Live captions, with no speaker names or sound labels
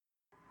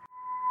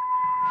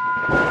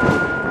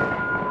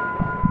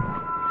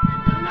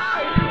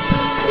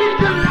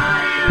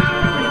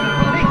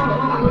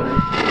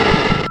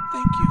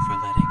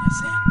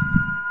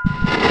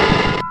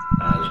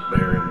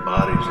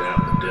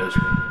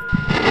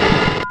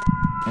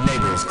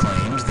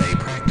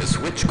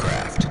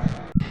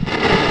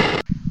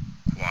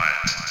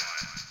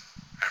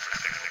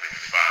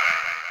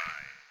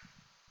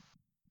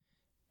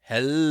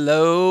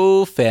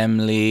Hello,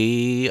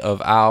 family of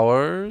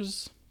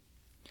ours,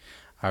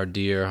 our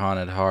dear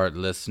Haunted Heart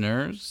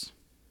listeners.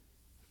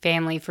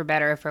 Family for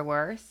better or for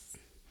worse?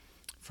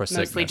 For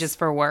sickness. Mostly just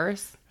for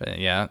worse?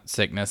 Yeah,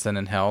 sickness and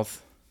in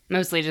health.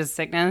 Mostly just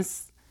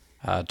sickness?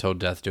 Till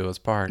death do us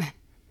part.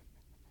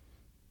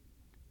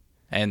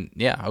 And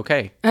yeah,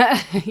 okay.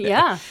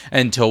 Yeah.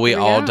 Until we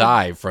all go.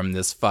 die from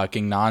this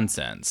fucking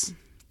nonsense.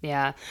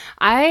 Yeah.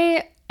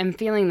 I am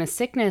feeling the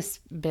sickness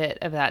bit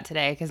of that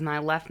today because my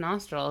left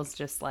nostril is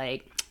just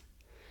like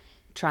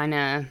trying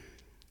to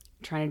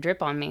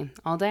drip on me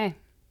all day.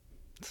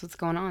 That's what's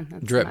going on.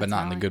 Drip, but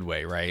not in a good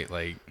way, right?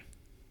 Like,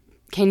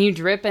 can you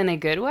drip in a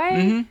good way?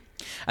 Mm-hmm.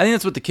 I think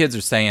that's what the kids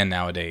are saying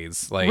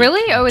nowadays. Like,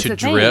 Really? Oh, it's to a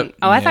drip. thing.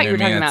 Oh, I thought you were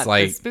know what talking It's about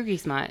like, the spooky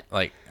smut.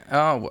 Like,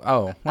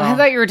 well. I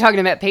thought you were talking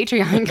about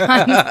Patreon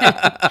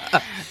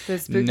content. The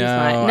spooky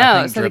smut.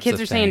 No, so the kids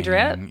are saying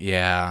drip?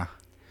 Yeah.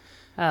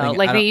 Oh,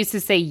 like they used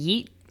to say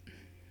yeet?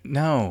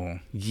 No.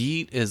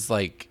 Yeet is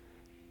like,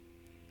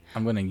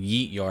 I'm going to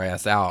yeet your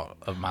ass out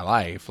of my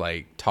life.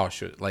 Like,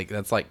 toss you. Like,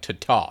 that's like to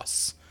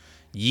toss.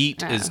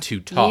 Yeet is to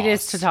toss. Yeet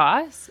is to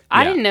toss? Yeah.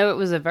 I didn't know it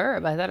was a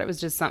verb. I thought it was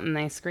just something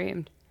they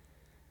screamed.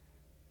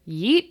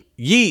 Yeet?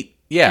 Yeet.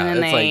 Yeah.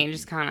 And then they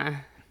just kind of...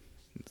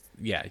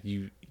 Yeah,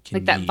 you can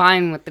like that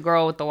vine with the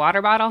girl with the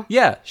water bottle?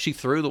 Yeah, she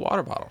threw the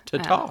water bottle to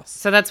toss.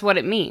 So that's what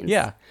it means?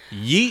 Yeah.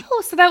 Yeet.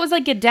 Oh, so that was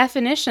like a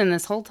definition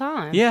this whole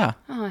time? Yeah.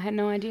 Oh, I had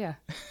no idea.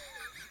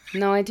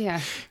 No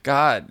idea.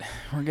 God,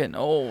 we're getting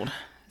old.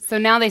 So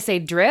now they say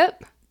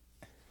drip?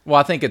 Well,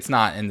 I think it's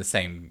not in the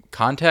same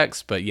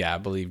context, but yeah, I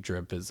believe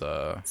drip is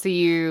So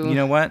you... You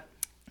know what?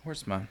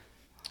 Where's mine?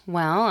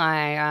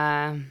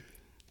 Well,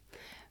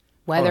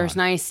 weather's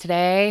nice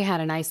today.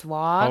 Had a nice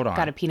walk. Hold on.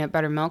 Got a peanut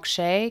butter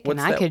milkshake. What's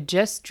and I that? could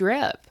just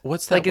drip.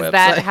 What's that Like, is website?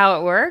 that how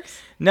it works?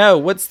 No,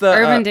 what's the...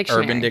 Urban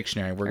Dictionary. Urban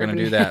Dictionary. We're going to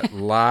do that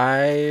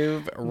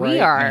live right We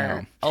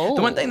are now. old.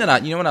 The one thing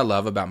that you know what I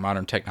love about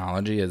modern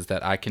technology is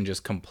that I can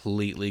just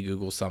completely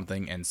Google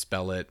something and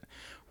spell it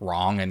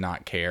wrong and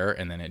not care,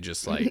 and then it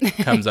just like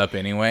comes up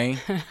anyway.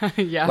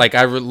 Yeah. Like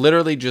I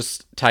literally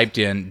just typed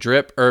in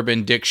drip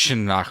urban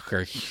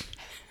dictionary.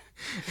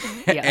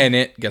 Yeah. And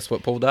it, guess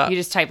what pulled up? You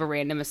just type a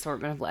random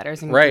assortment of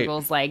letters and Right.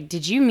 Google's like,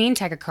 did you mean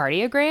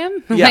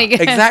tachocardiogram? Yeah, Like,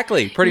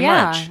 exactly. Pretty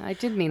much. Yeah, I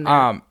did mean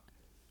that.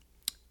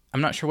 I'm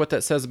not sure what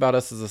that says about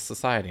us as a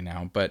society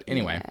now, but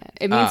anyway.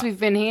 It means we've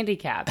been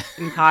handicapped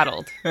and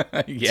coddled.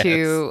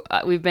 Yes.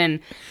 We've been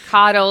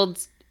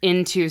coddled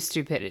into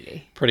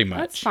stupidity. Pretty much.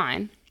 That's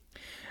fine.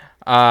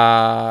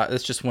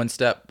 That's just one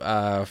step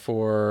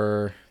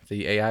for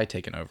the AI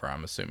taking over,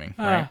 I'm assuming,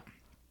 right?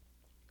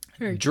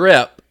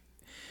 Drip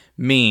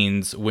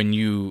means when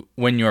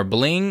your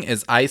bling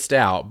is iced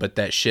out, but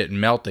that shit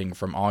melting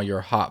from all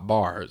your hot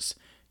bars,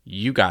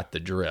 you got the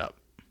drip.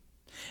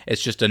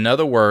 It's just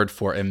another word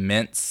for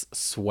immense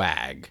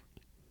swag.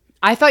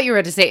 I thought you were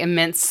going to say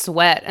immense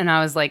sweat, and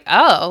I was like,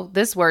 oh,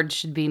 this word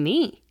should be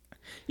me.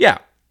 Yeah.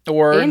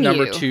 Or And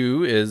number you.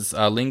 2 is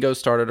lingo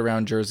started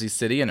around Jersey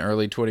City in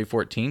early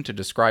 2014 to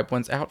describe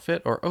one's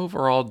outfit or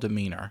overall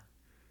demeanor.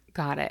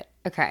 Got it.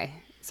 Okay.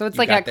 So it's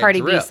You like got that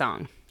Cardi B drip.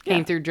 song. Yeah.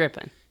 Came through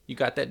dripping. You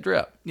got that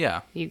drip.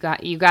 Yeah. You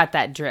got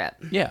that drip.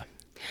 Yeah.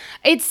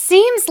 It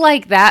seems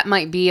like that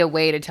might be a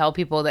way to tell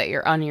people that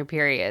you're on your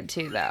period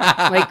too, though.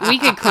 Like we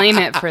could claim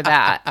it for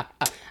that.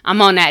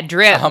 I'm on that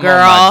drip, I'm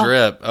girl. on my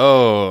drip.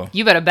 Oh.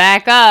 You better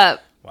back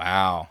up.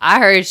 Wow. I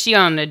heard she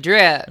on the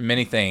drip.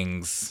 Many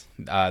things.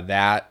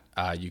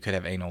 You could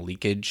have anal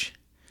leakage,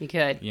 You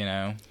could. you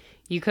know.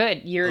 You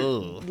could. Your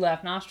Ugh.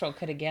 left nostril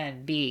could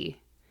again be.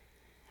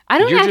 I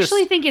don't You're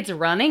actually just- think it's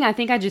running. I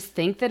think I just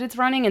think that it's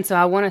running, and so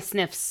I want to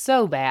sniff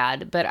so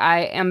bad. But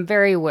I am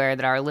very aware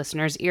that our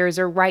listeners' ears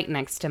are right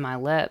next to my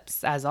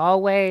lips, as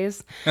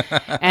always.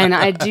 And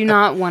I do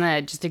not want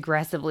to just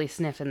aggressively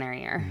sniff in their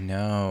ear.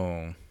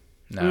 No.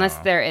 Unless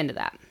they're into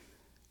that.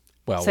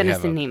 Well, Send we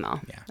us have an email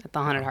yeah. at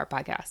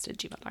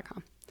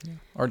thehauntedheartpodcast@gmail.com.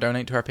 Or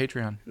donate to our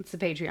Patreon. It's the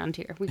Patreon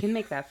tier. We can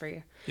make that for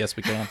you. Yes,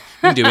 we can.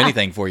 We can do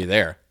anything for you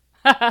there.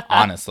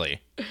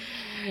 Honestly.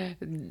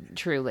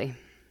 Truly.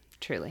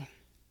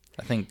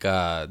 I think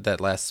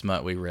that last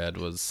smut we read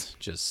was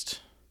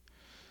just...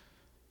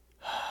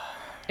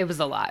 It was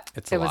a lot.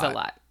 It's it a was lot. a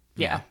lot.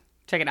 Yeah. Yeah.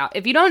 Check it out.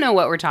 If you don't know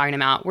what we're talking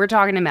about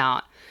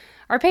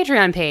our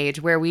Patreon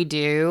page where we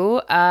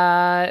do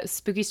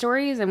spooky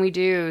stories and we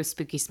do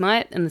spooky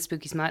smut, and the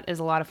spooky smut is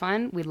a lot of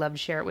fun. We'd love to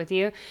share it with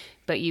you,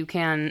 but you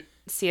can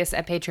see us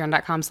at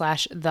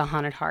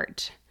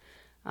patreon.com/thehauntedheart.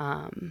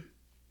 And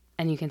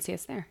you can see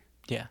us there.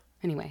 Yeah.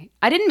 Anyway,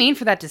 I didn't mean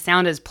for that to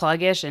sound as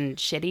pluggish and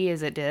shitty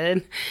as it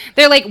did.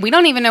 They're like, we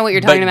don't even know what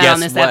you're talking about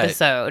on this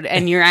episode,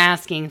 and you're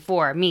asking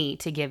for me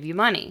to give you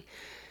money.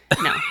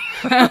 No.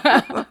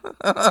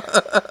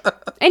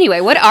 Anyway,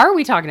 what are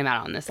we talking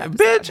about on this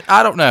episode? Bitch,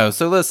 I don't know.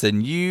 So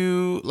listen,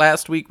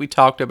 last week we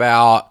talked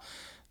about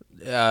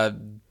the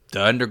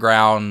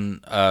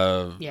underground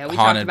of Yeah, we talked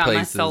haunted about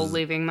places. my soul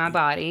leaving my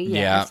body.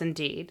 Yeah. Yes,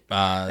 indeed.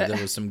 There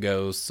was some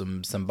ghosts,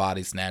 some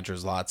body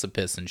snatchers, lots of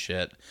piss and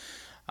shit.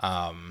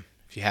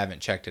 If you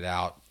haven't checked it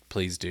out,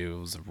 please do.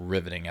 It was a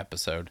riveting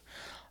episode.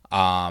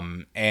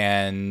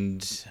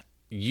 And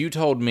you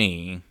told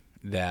me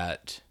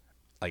that,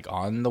 like,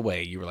 on the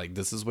way, you were like,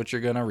 this is what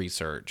you're going to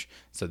research,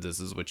 so this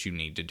is what you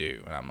need to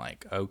do. And I'm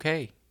like,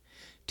 okay,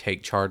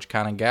 take charge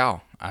kind of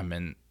gal.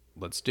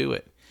 Let's do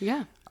it.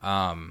 Yeah.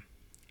 I'm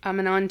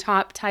an on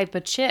top type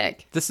of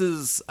chick. This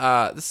is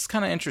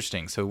kind of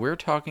interesting. So we're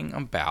talking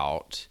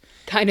about...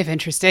 Kind of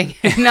interesting.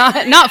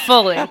 Not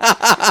fully.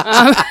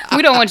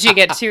 We don't want you to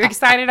get too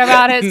excited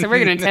about it, so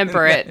we're going to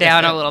temper it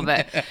down a little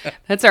bit.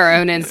 That's our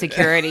own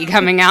insecurity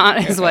coming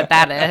out is what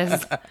that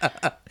is.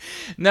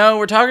 No,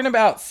 we're talking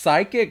about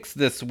psychics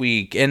this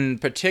week. In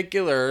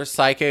particular,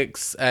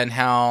 psychics and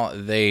how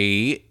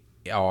they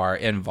are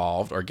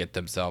involved or get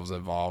themselves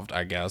involved,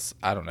 I guess.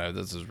 I don't know.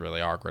 This is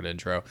really awkward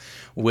intro.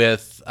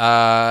 With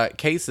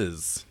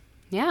cases.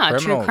 Yeah,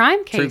 true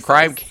crime cases. True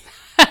crime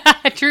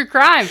True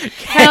crime.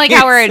 Kind of like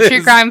how we're a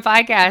true crime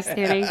podcast,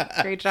 Danny.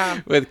 Great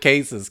job. With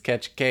cases.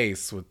 Catch a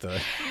case with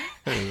the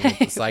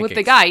psychics. With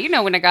the guy. You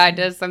know when a guy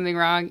does something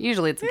wrong,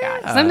 usually it's a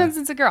guy. Sometimes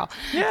it's a girl.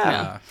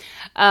 Yeah.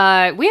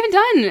 We haven't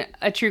done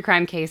a true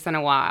crime case in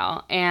a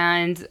while.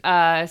 And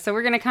so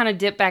we're going to kind of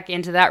dip back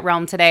into that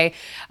realm today.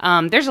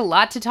 There's a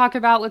lot to talk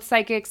about with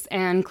psychics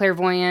and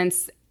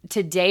clairvoyance.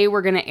 Today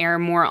we're going to err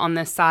more on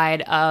the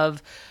side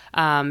of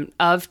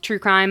true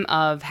crime,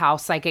 of how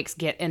psychics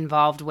get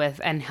involved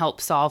with and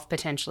help solve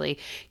potentially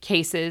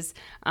cases.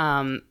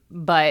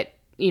 But,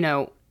 you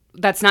know,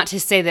 that's not to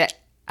say that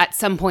at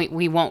some point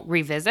we won't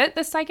revisit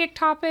the psychic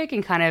topic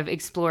and kind of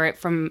explore it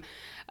from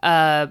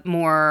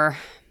more,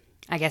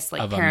 I guess,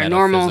 like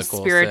paranormal,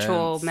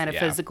 spiritual,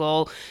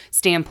 metaphysical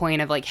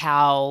standpoint of like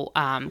how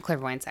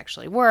clairvoyance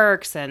actually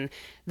works and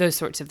those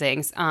sorts of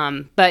things.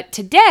 But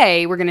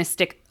today we're going to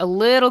stick a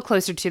little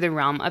closer to the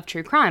realm of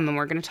true crime, and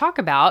we're going to talk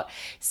about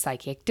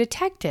psychic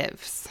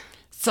detectives.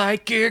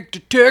 Psychic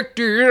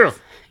detective.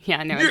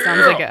 Yeah, no, it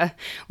sounds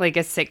like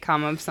a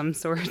sitcom of some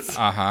sorts.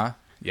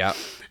 Yep.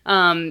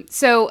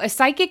 So a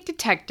psychic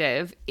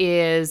detective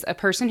is a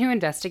person who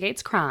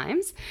investigates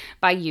crimes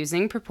by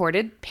using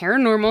purported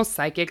paranormal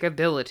psychic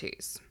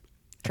abilities.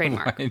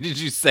 Trademark. Why did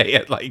you say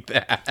it like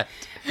that?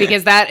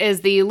 Because that is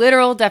the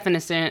literal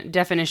definition,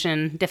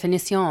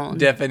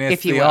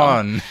 if you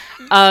will,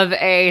 of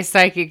a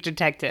psychic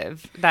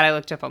detective that I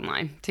looked up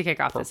online to kick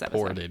off this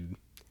episode.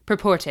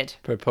 Purported.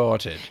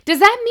 Does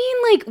that mean,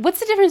 like, what's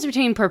the difference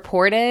between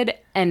purported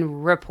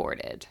and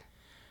reported?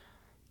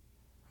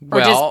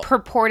 Or does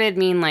purported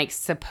mean, like,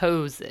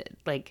 supposed?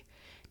 Like,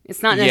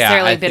 it's not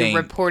necessarily been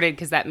reported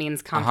because that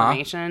means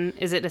confirmation.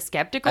 Is it a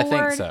skeptical word?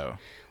 I think so.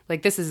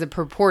 Like, this is a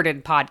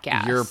purported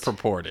podcast. You're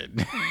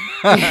purported.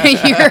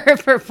 You're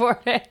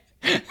purported.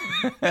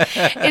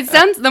 It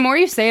sounds, the more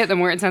you say it, the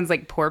more it sounds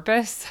like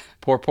porpoise.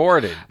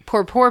 Purported.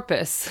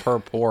 Purported.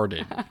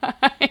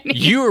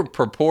 You're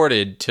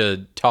purported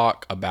to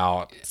talk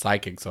about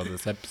psychics on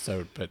this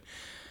episode, but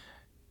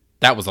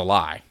that was a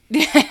lie.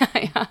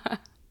 Yeah.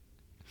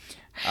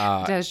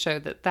 It does show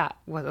that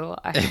was a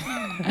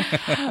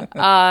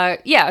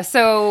lie.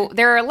 So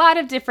there are a lot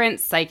of different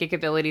psychic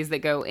abilities that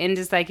go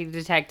into psychic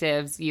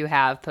detectives. You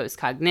have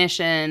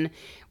postcognition,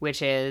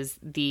 which is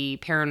the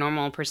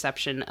paranormal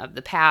perception of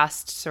the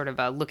past, sort of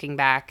a looking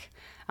back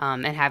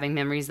and having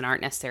memories that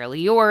aren't necessarily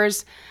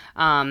yours.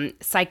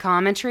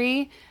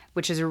 Psychometry,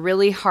 which is a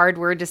really hard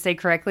word to say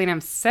correctly, and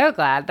I'm so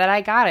glad that I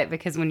got it,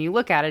 because when you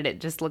look at it,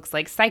 it just looks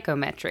like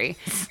psychometry.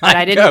 But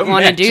I didn't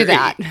want to do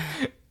that.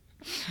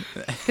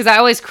 Because I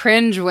always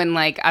cringe when,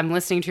 like, I'm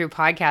listening to a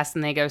podcast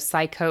and they go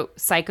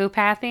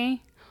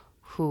psychopathy.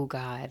 Oh,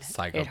 God.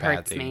 Psychopathy. It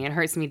hurts me. It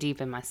hurts me deep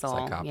in my soul.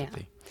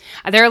 Psychopathy.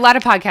 Yeah. There are a lot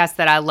of podcasts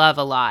that I love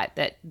a lot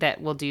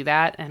that will do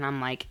that. And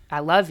I'm like, I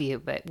love you,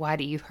 but why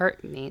do you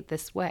hurt me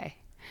this way?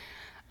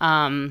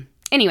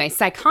 Anyway,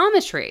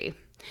 psychometry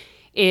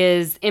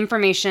is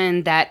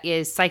information that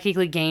is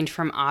psychically gained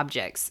from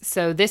objects.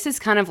 So this is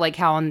kind of like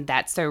how on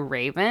That's So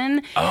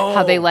Raven,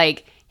 how they,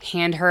 like,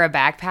 hand her a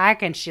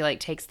backpack and she, like,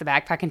 takes the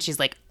backpack and she's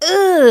like,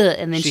 ugh,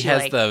 and then she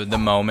has like, the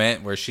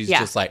moment where she's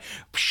just like,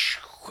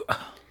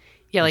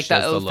 yeah, like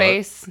the O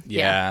face.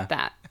 Yeah.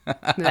 That.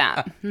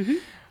 Mm-hmm.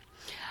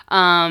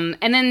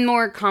 And then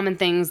more common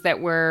things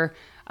that we're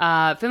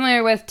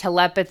familiar with: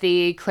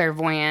 telepathy,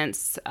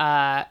 clairvoyance,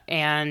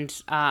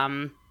 and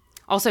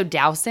also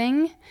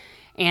dowsing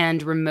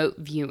and remote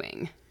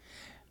viewing.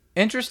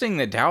 Interesting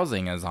that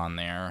dowsing is on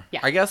there.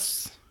 Yeah. I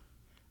guess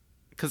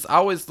because I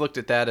always looked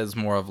at that as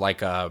more of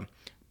like a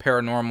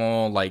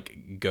paranormal,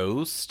 like,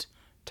 ghost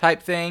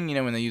type thing. You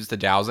know, when they use the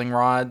dowsing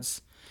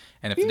rods,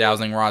 and if the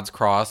dowsing rods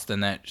cross, then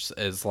that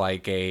is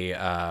like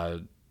a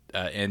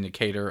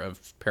indicator of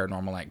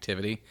paranormal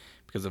activity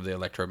because of the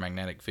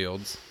electromagnetic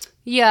fields.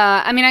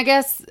 Yeah, I mean, I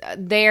guess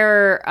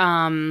they're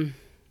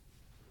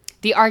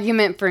the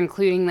argument for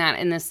including that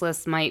in this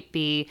list might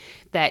be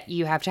that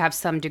you have to have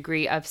some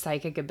degree of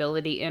psychic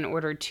ability in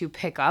order to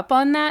pick up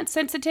on that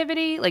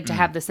sensitivity, like to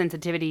have the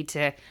sensitivity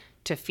to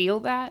feel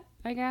that,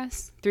 I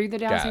guess, through the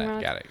dowsing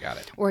rod. Got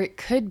it. Or it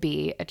could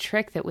be a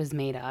trick that was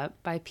made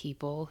up by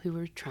people who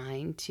were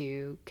trying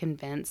to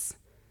convince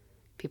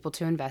people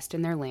to invest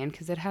in their land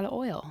because it had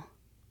oil.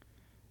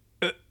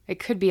 It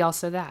could be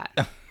also that.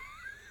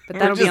 But We're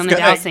that'll be just on the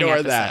gonna dowsing ignore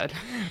episode. that.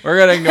 We're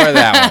going to ignore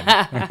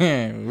that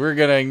one. We're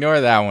going to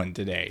ignore that one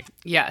today.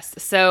 Yes.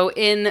 So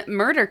in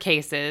murder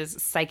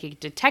cases, psychic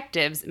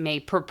detectives may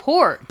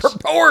purport,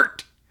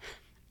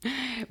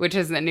 which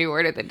is the new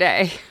word of the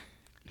day,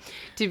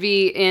 to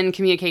be in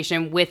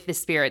communication with the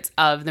spirits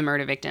of the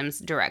murder victims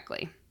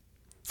directly.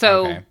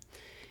 So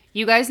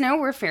you guys know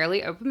we're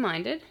fairly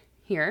open-minded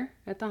here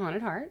at the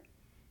Haunted Heart.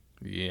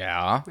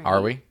 Yeah. Right?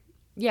 Are we?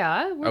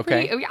 Yeah. We're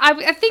pretty,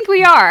 I think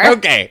we are.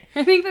 Okay.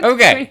 I think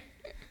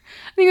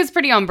that's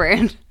pretty on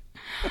brand.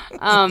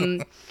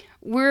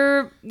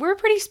 We're a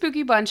pretty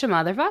spooky bunch of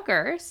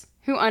motherfuckers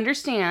who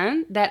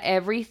understand that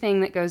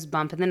everything that goes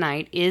bump in the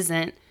night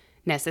isn't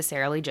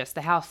necessarily just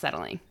the house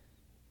settling.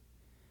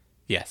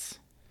 Yes.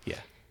 Yeah.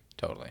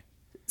 Totally.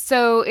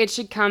 So it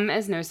should come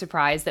as no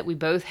surprise that we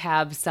both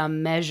have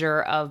some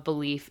measure of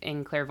belief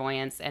in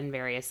clairvoyance and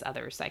various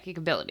other psychic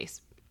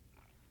abilities.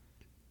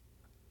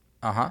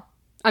 Uh-huh.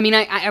 I mean,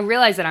 I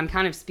realize that I'm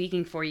kind of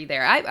speaking for you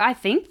there. I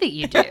think that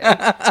you do.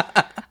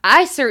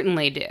 I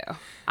certainly do.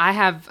 I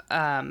have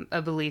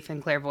a belief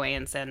in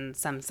clairvoyance and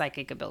some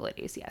psychic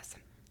abilities, yes.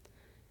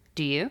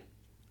 Do you?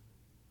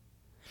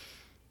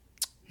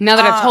 Now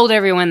that I've told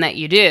everyone that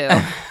you do,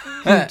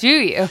 do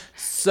you?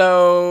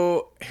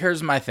 So,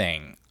 here's my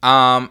thing.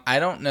 I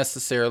don't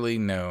necessarily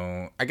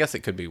know. I guess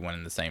it could be one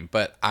and the same,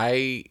 but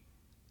I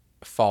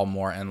fall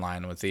more in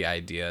line with the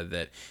idea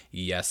that,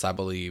 yes, I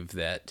believe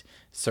that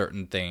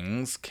certain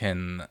things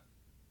can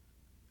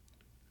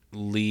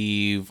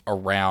leave a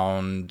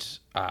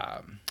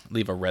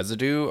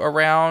residue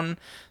around,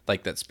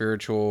 like that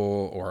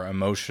spiritual or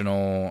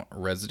emotional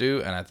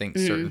residue, and I think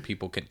certain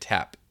people can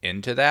tap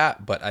into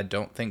that, but I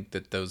don't think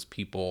that those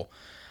people,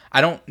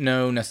 I don't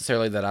know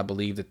necessarily that I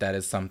believe that that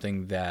is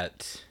something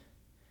that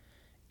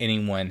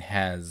anyone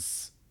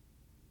has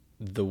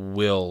the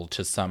will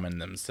to summon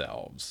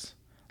themselves.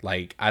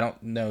 Like, I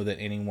don't know that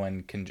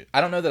anyone can,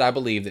 I don't know that I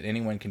believe that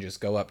anyone can just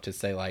go up to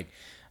say, like,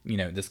 you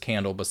know, this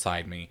candle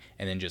beside me,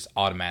 and then just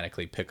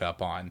automatically pick up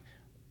on,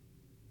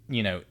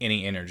 you know,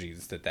 any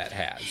energies that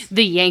has.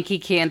 The Yankee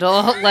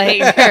Candle,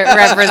 like,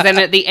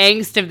 represented, the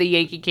angst of the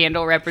Yankee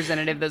Candle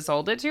representative that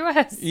sold it to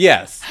us.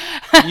 Yes.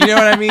 You know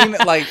what I mean?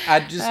 Like, I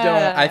just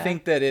don't, I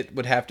think that it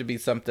would have to be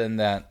something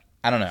that,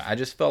 I don't know, I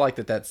just feel like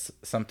that's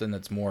something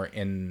that's more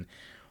in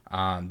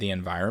the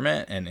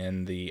environment and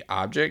in the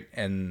object,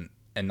 and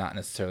not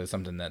necessarily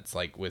something that's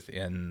like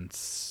within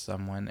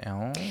someone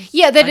else.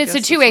 Yeah, that it's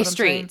a two-way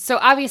street. So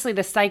obviously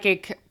the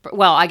psychic,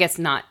 well, I guess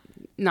not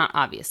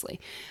obviously.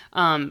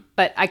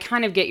 But I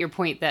kind of get your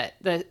point that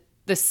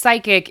the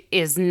psychic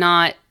is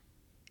not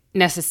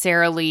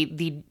necessarily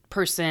the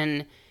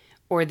person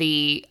or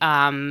the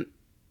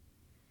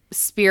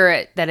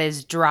spirit that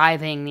is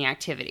driving the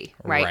activity,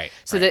 right?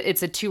 So that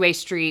it's a two-way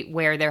street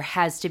where there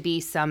has to be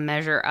some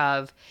measure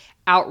of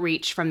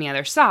outreach from the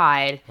other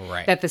side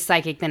that the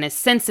psychic then is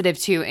sensitive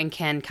to and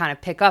can kind of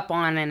pick up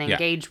on and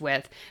engage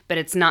with, but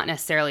it's not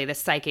necessarily the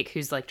psychic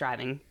who's like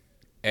driving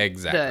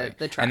the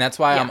truck. And that's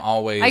why I'm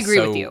always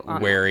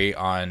wary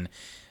on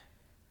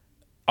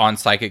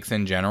psychics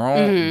in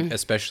general,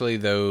 especially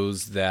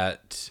those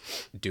that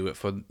do it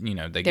for, you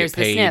know, they get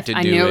paid to do it.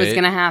 I knew it was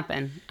going to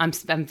happen. I'm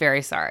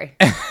very sorry.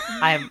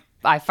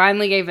 I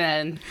finally gave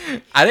in.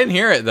 I didn't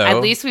hear it though.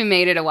 At least we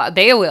made it a while.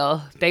 They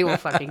will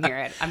fucking hear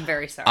it. I'm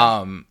very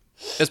sorry.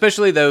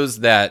 Especially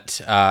those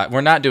that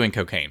we're not doing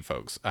cocaine,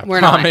 folks. I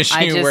promise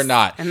you, we're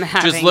not.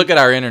 Just look at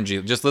our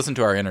energy. Just listen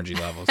to our energy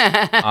levels.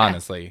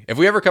 Honestly, if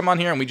we ever come on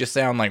here and we just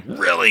sound like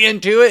really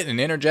into it and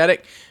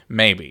energetic,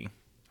 maybe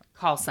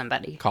call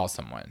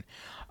someone.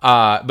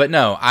 But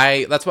no,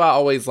 that's why I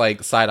always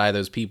like side eye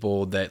those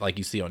people that like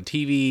you see on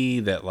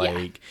TV that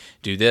like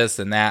do this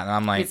and that, and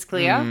I'm like, Miss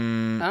Cleo.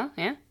 Oh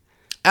yeah.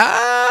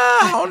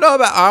 I don't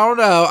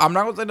know. I'm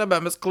not gonna say that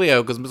about Miss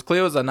Cleo because Miss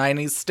Cleo is a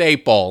 '90s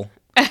staple.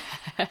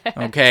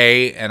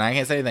 Okay, and I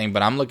can't say anything,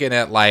 but I'm looking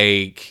at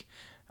like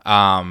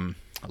Long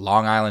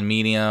Island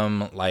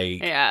Medium,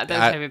 like those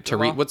type of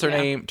people. What's her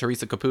name?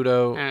 Teresa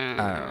Caputo.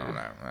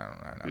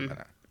 I don't know.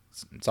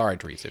 Sorry,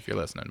 Teresa, if you're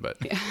listening, but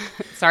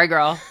sorry,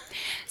 girl.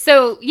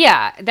 So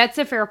yeah, that's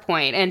a fair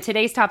point. And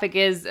today's topic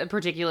is a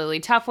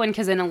particularly tough one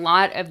because in a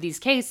lot of these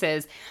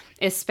cases,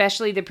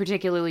 especially the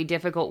particularly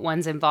difficult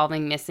ones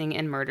involving missing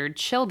and murdered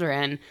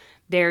children,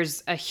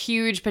 there's a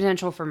huge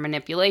potential for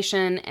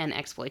manipulation and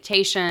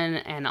exploitation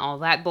and all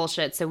that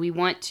bullshit. So we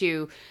want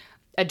to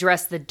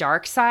address the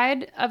dark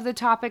side of the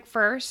topic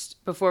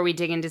first before we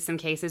dig into some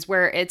cases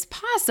where it's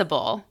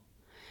possible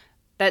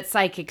that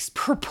psychics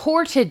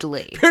purported,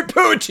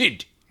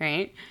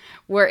 right,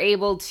 were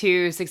able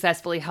to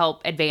successfully help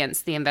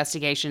advance the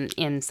investigation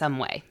in some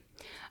way.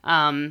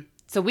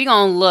 So we're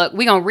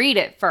gonna read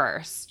it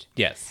first.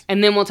 Yes.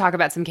 And then we'll talk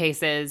about some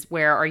cases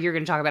or you're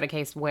gonna talk about a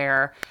case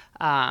where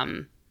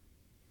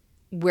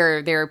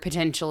there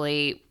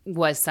potentially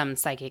was some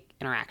psychic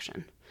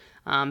interaction.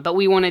 But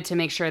we wanted to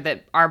make sure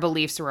that our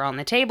beliefs were on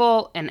the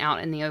table and out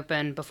in the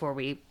open before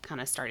we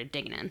kind of started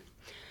digging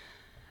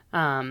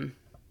in.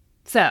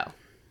 So,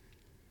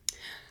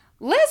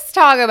 Let's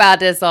talk about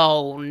this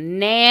old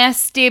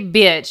nasty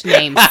bitch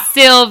named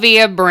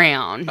Sylvia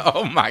Brown.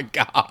 Oh my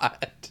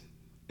God.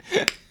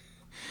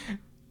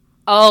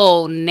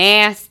 Oh,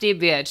 nasty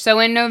bitch. So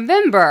in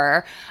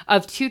November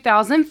of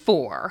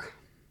 2004,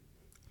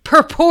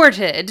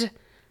 purported...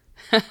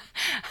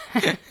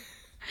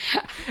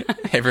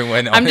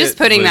 Everyone I'm just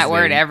putting that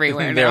word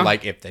everywhere They're now.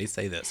 like, if they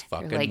say this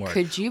fucking word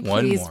could you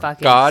one please more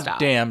fucking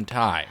goddamn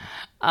stop?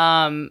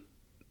 time.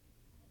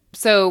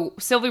 So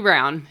Sylvia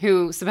Brown,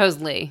 who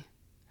supposedly,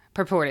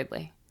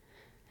 purportedly,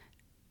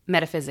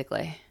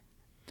 metaphysically,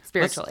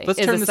 spiritually, let's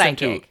is turn a this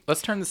psychic.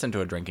 let's turn this into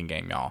a drinking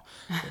game, y'all.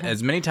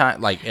 As many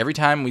times, like every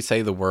time we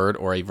say the word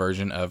or a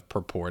version of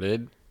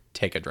purported,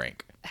 take a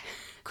drink.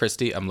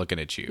 Christy, I'm looking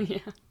at you. Yeah.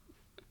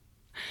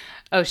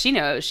 Oh, she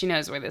knows. She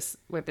knows where this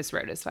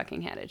road is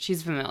fucking headed.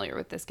 She's familiar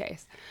with this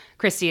case.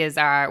 Christy is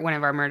one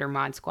of our Murder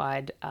Mod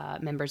Squad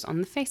members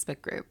on the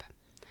Facebook group.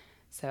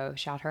 So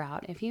shout her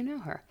out if you know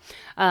her.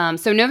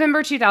 So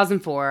November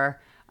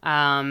 2004,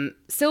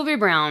 Sylvia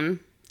Brown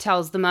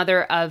tells the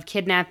mother of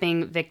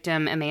kidnapping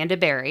victim Amanda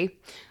Berry,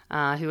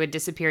 who had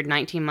disappeared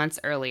 19 months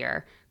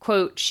earlier,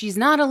 quote, "She's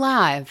not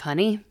alive,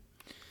 honey,"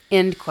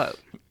 end quote.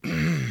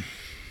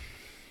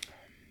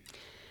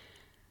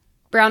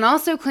 Brown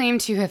also claimed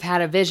to have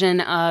had a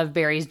vision of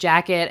Berry's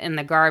jacket in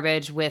the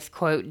garbage with,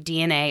 quote,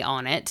 DNA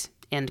on it,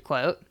 end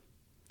quote.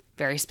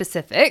 Very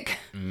specific.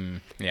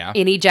 Yeah.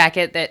 Any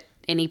jacket that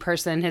any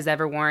person has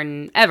ever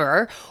worn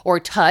ever or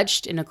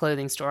touched in a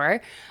clothing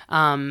store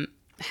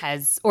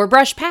has, or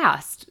brushed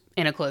past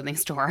in a clothing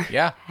store,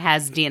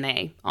 has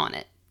DNA on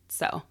it.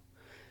 So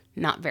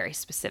not very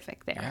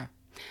specific there.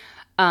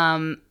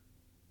 Yeah.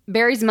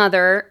 Berry's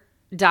mother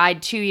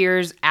died 2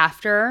 years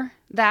after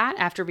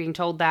being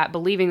told that,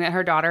 believing that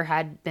her daughter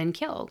had been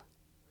killed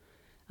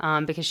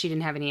because she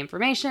didn't have any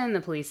information.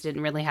 The police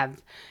didn't really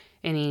have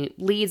any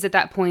leads at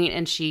that point,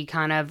 and she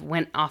kind of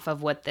went off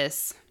of what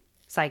this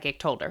psychic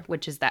told her,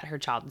 which is that her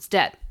child is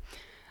dead.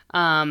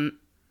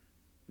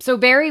 So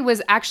Berry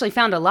was actually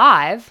found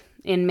alive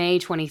in May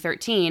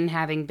 2013,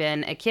 having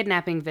been a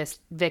kidnapping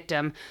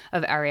victim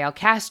of Ariel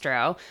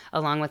Castro,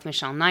 along with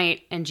Michelle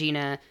Knight and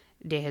Gina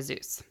De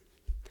Jesus.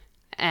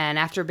 And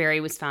after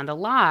Berry was found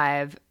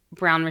alive,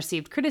 Brown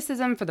received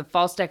criticism for the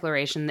false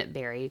declaration that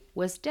Berry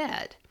was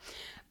dead.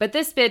 But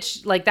this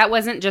bitch, like, that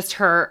wasn't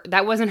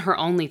her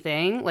only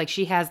thing. Like,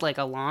 she has, like,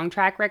 a long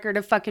track record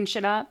of fucking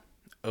shit up.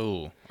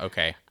 Oh,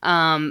 okay.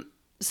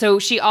 So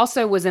she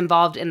also was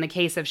involved in the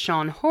case of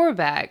Sean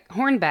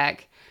Hornbeck,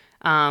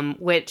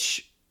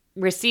 which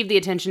received the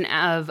attention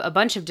of a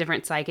bunch of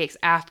different psychics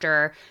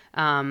after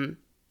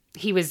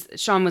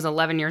Sean was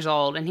 11 years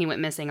old and he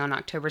went missing on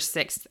October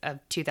 6th of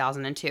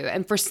 2002.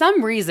 And for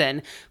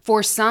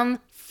some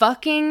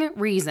fucking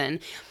reason,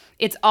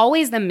 it's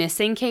always the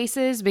missing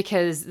cases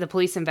because the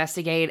police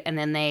investigate and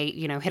then they,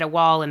 hit a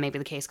wall and maybe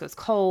the case goes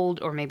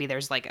cold, or maybe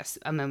there's like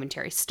a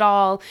momentary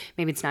stall.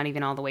 Maybe it's not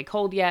even all the way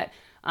cold yet.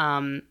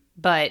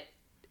 But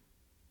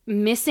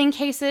missing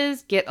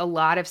cases get a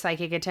lot of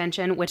psychic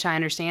attention, which I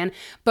understand.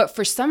 But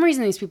for some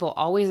reason, these people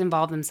always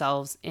involve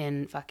themselves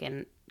in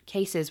fucking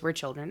cases where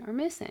children are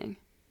missing.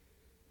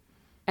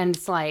 And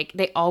it's like,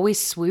 they always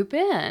swoop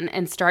in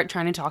and start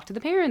trying to talk to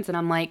the parents. And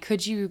I'm like,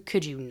 could you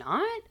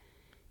not?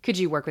 Could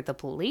you work with the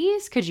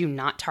police? Could you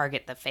not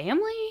target the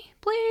family,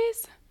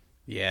 please?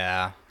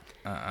 Yeah.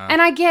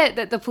 And I get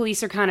that the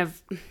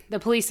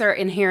police are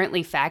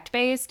inherently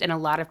fact-based, and a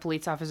lot of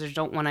police officers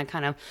don't want to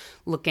kind of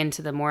look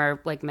into the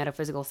more like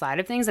metaphysical side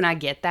of things. And I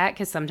get that,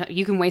 because sometimes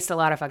you can waste a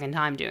lot of fucking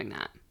time doing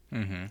that.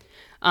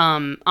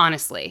 Mm-hmm.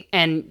 Honestly.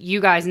 And you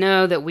guys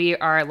know that we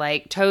are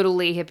like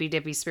totally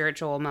hippy-dippy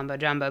spiritual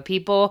mumbo-jumbo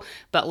people,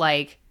 but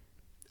like,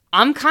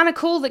 I'm kind of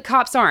cool that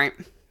cops aren't.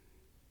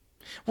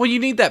 Well, you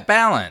need that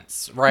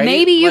balance, right?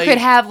 Maybe you could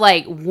have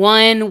like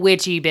one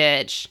witchy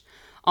bitch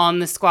on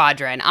the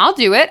squadron. I'll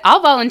do it.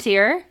 I'll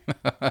volunteer.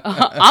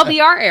 I'll be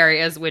our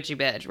area's witchy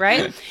bitch,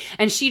 right?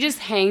 And she just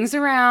hangs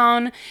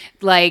around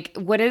like,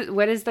 what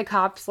is the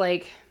cops,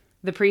 like,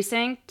 the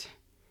precinct?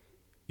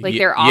 Like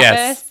their office?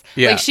 Yes.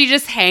 Yeah. Like, she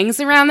just hangs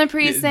around the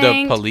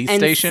precinct. The police and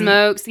station?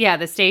 Smokes. Yeah,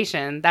 the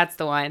station. That's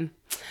the one.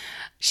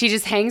 She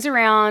just hangs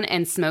around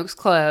and smokes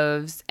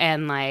cloves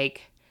and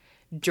like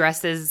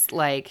dresses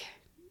like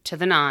to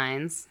the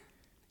nines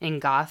in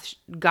goth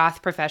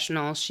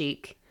professional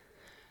chic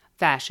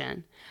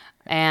fashion.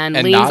 And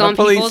leans not on a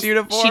police people's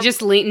uniform? She just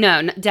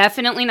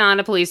definitely not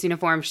a police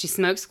uniform. She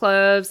smokes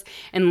cloves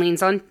and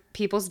leans on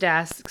people's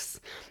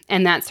desks,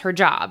 and that's her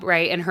job,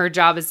 right? And her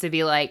job is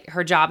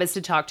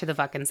to talk to the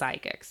fucking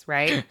psychics,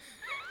 right?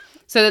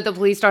 So that the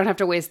police don't have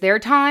to waste their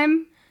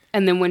time.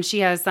 And then when she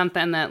has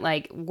something that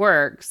like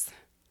works,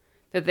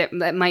 that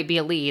might be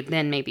a lead,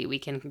 then maybe we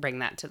can bring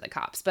that to the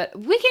cops. But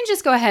we can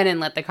just go ahead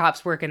and let the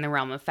cops work in the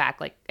realm of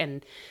fact,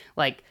 and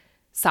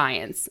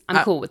science.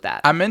 I'm cool with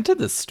that. I'm into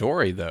the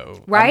story,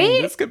 though. Right? I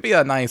mean, this could be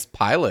a nice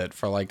pilot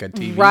for like a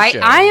TV right?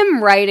 show. I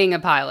am writing a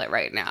pilot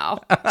right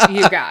now.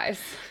 You guys.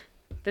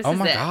 This is it. Oh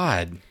my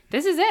God.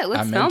 This is it.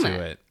 Let's I'm film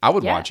into it. I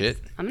would watch it.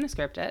 I'm going to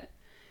script it.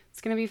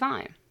 It's going to be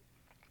fine.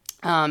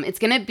 It's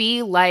going to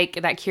be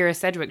like that Kira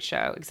Sedgwick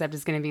show, except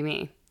it's going to be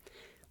me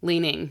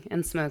leaning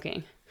and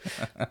smoking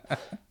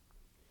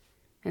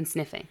and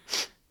sniffing.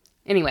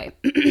 Anyway.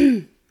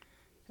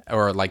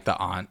 Or like the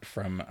aunt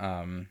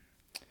from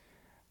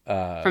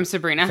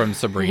Sabrina. From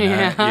Sabrina.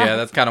 Yeah,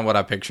 that's kind of what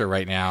I picture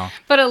right now.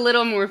 But a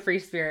little more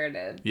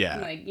free-spirited. Yeah.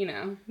 Like,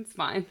 it's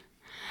fine.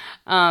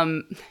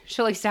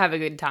 She likes to have a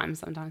good time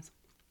sometimes.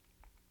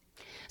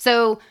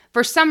 So,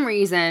 for some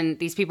reason,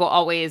 these people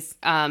always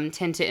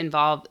tend to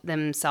involve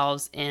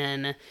themselves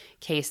in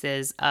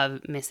cases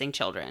of missing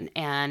children.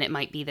 And it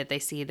might be that they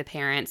see the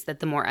parents, that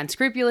the more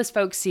unscrupulous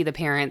folks see the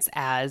parents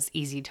as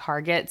easy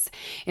targets.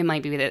 It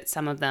might be that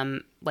some of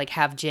them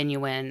have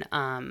genuine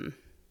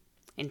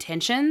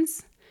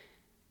intentions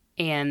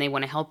and they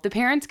want to help the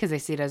parents because they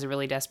see it as a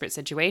really desperate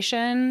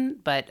situation.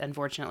 But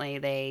unfortunately,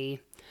 they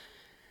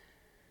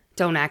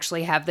don't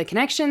actually have the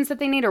connections that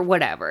they need or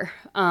whatever.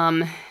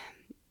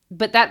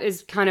 But that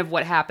is kind of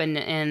what happened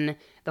in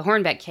the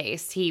Hornbeck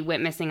case. He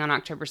went missing on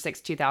October 6,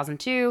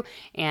 2002,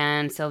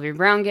 and Sylvia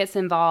Brown gets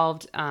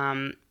involved.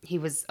 He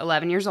was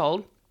 11 years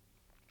old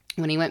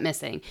when he went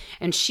missing.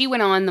 And she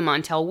went on the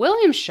Montel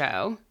Williams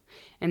show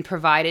and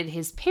provided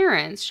his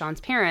parents, Sean's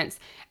parents,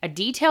 a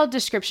detailed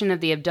description of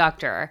the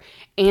abductor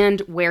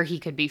and where he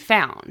could be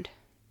found.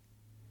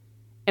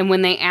 And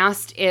when they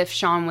asked if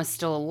Sean was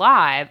still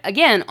alive,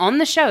 again, on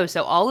the show,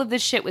 so all of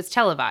this shit was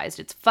televised.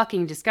 It's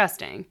fucking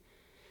disgusting.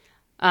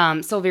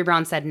 Sylvia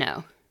Brown said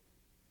no.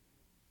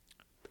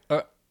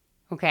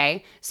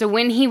 Okay. So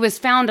when he was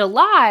found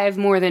alive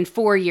more than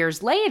 4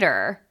 years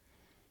later,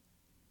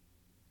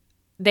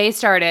 they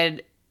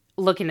started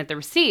looking at the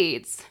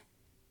receipts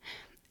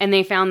and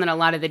they found that a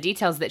lot of the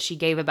details that she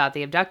gave about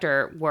the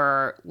abductor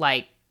were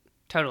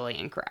totally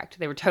incorrect.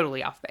 They were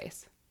totally off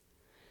base.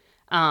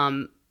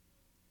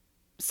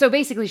 So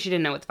basically she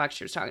didn't know what the fuck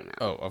she was talking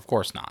about. Oh, of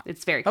course not.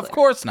 It's very clear. Of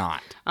course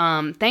not.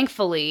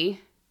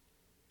 Thankfully,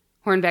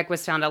 Hornbeck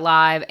was found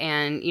alive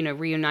and,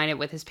 reunited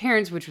with his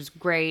parents, which was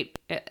great.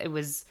 It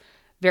was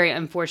very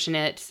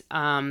unfortunate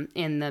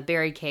in the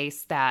Berry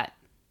case that,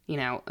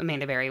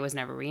 Amanda Berry was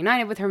never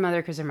reunited with her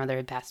mother because her mother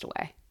had passed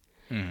away.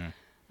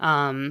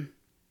 Mm-hmm.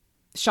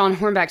 Sean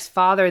Hornbeck's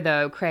father,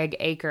 though, Craig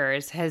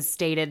Akers, has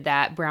stated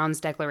that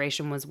Brown's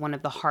declaration was one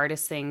of the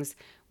hardest things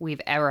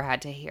we've ever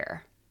had to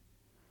hear.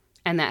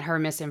 And that her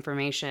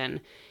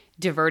misinformation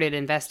diverted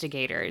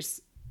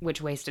investigators,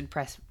 which wasted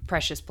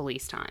precious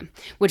police time,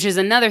 which is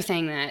another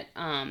thing that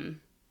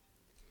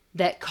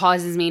that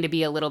causes me to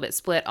be a little bit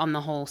split on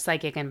the whole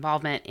psychic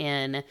involvement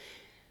in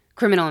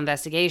criminal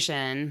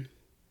investigation.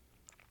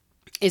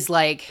 Is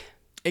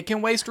it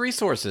can waste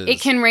resources. It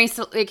can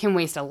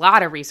waste a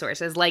lot of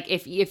resources.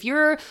 If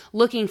you're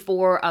looking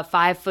for a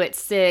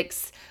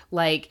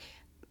 5'6"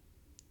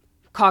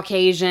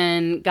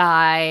 Caucasian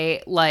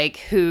guy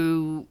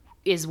who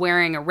is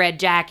wearing a red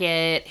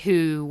jacket,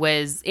 who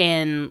was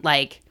in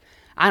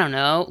I don't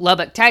know,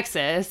 Lubbock,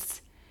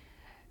 Texas,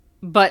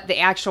 but the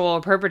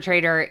actual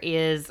perpetrator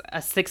is a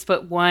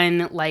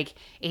 6'1",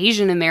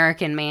 Asian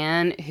American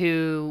man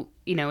who,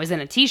 is in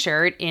a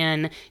t-shirt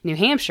in New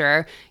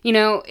Hampshire,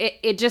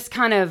 it just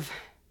kind of,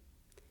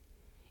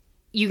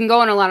 you can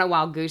go on a lot of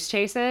wild goose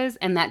chases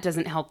and that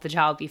doesn't help the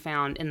child be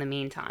found in the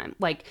meantime.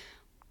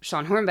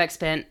 Sean Hornbeck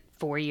spent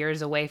 4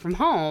 years away from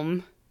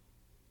home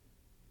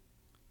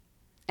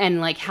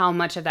and how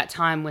much of that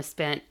time was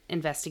spent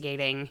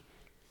investigating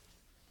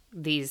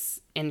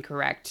these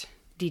incorrect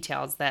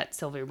details that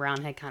Sylvia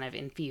Brown had kind of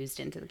infused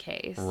into the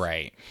case.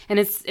 Right. And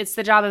it's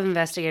the job of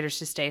investigators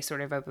to stay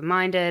sort of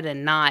open-minded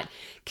and not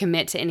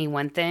commit to any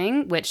one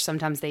thing, which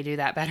sometimes they do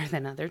that better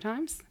than other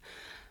times.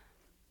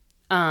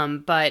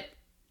 But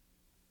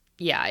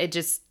yeah, it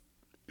just,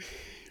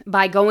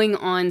 by going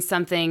on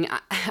something,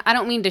 I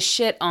don't mean to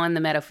shit on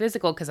the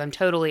metaphysical because I'm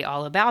totally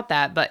all about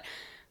that, but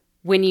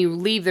when you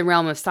leave the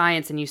realm of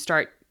science and you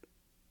start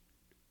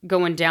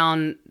going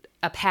down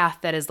a path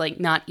that is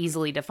not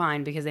easily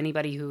defined, because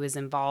anybody who is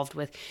involved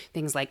with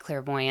things like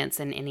clairvoyance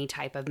and any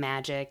type of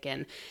magic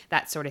and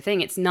that sort of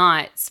thing, it's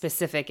not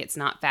specific, it's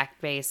not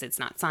fact-based, it's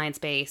not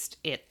science-based,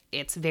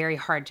 it's very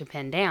hard to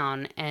pin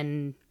down,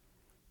 and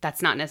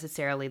that's not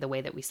necessarily the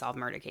way that we solve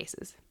murder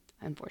cases,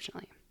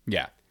 unfortunately.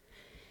 Yeah.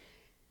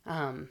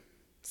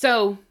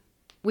 So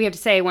we have to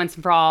say once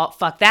and for all,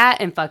 fuck that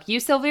and fuck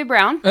you, Sylvia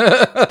Brown.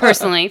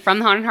 Personally, from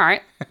the Haunted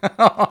Heart.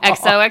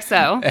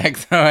 XOXO.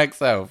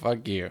 XOXO.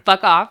 Fuck you.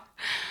 Fuck off.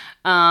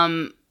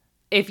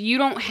 If you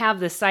don't have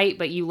the sight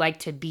but you like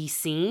to be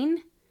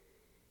seen,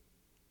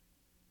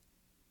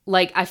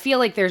 I feel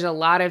like there's a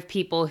lot of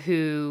people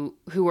who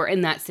are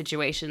in that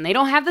situation. They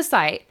don't have the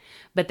sight,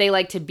 but they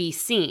like to be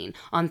seen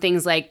on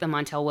things like the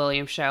Montel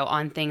Williams show,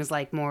 on things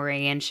like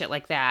Maury and shit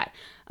like that.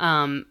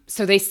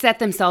 So they set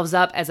themselves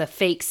up as a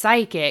fake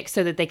psychic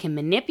so that they can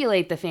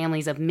manipulate the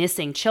families of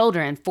missing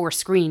children for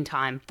screen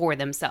time for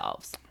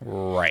themselves.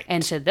 Right.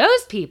 And to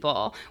those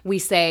people, we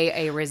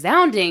say a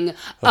resounding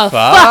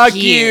fuck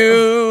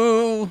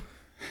you.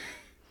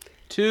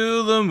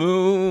 To the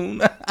moon.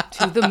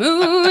 To the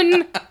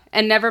moon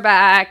and never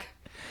back.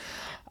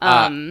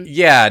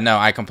 Yeah, no,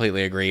 I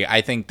completely agree.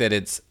 I think that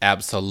it's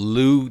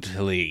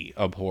absolutely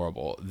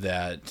abhorrible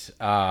that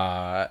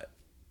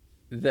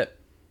that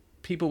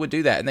people would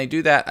do that, and they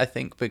do that, I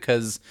think,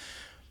 because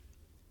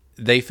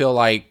they feel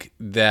like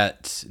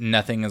that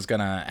nothing is going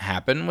to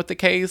happen with the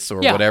case or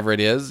whatever it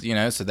is,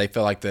 so they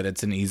feel like that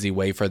it's an easy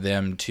way for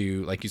them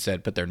to, like you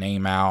said, put their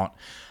name out,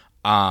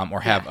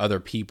 or have other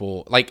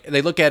people, like,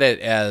 they look at it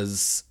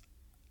as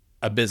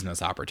a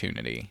business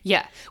opportunity.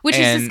 Yeah, which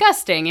is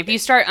disgusting. If you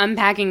start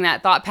unpacking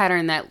that thought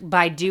pattern, that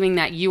by doing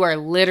that, you are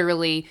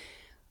literally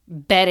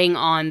betting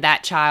on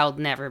that child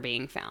never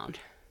being found.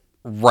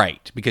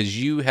 Right, because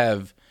you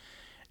have,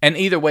 and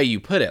either way you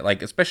put it,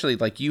 like, especially,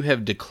 like, you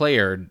have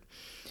declared,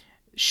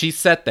 she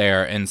sat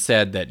there and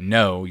said that,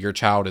 no, your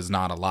child is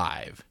not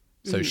alive.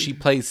 So she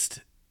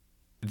placed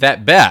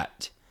that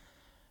bet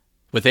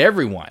with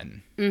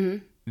everyone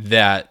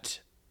that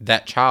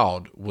that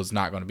child was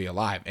not going to be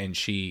alive, and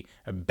she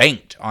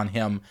banked on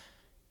him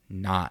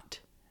not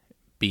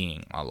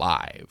being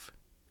alive.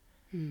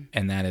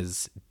 And that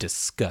is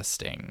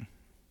disgusting.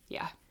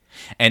 Yeah.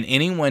 And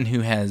anyone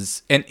who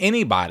has, and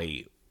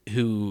anybody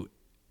who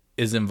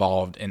is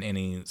involved in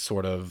any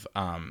sort of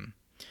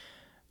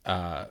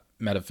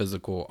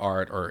metaphysical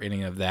art or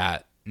any of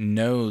that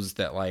knows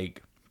that,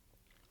 like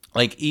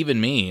even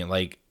me,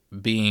 like,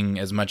 being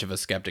as much of a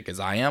skeptic as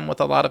I am with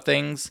a lot of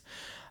things,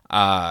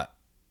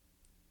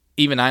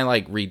 even I,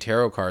 like, read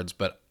tarot cards,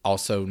 but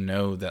also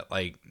know that,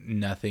 like,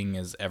 nothing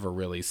is ever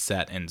really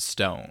set in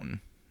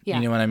stone. Yeah.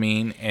 You know what I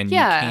mean? And you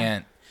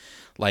can't,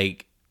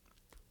 like,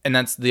 and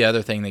that's the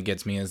other thing that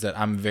gets me, is that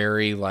I'm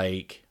very,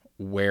 like,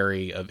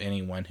 wary of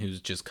anyone who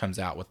just comes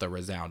out with a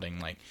resounding,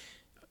 like,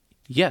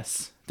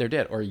 yes, they're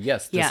dead, or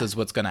yes, this is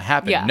what's going to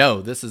happen. Yeah.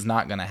 No, this is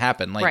not going to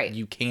happen. Like,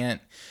 you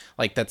can't,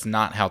 like, that's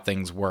not how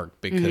things work,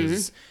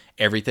 because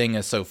everything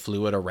is so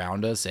fluid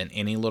around us, and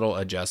any little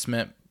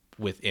adjustment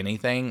with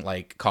anything,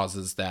 like,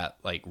 causes that,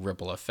 like,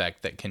 ripple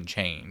effect that can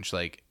change,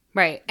 like,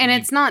 right. And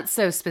it's not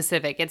so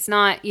specific. It's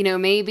not,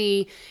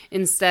 maybe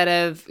instead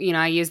of,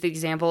 I use the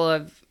example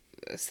of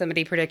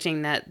somebody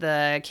predicting that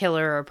the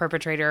killer or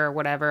perpetrator or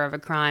whatever of a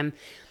crime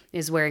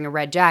is wearing a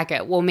red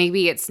jacket. Well,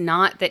 maybe it's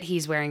not that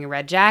he's wearing a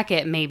red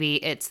jacket. Maybe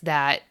it's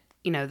that,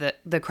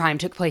 the crime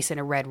took place in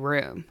a red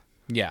room.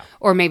 Yeah.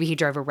 Or maybe he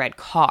drove a red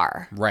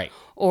car. Right.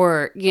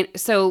 Or,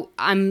 so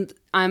I'm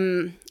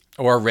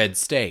or a red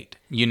state.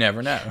 You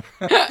never know.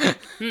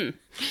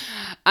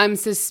 I'm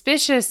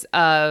suspicious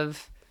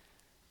of,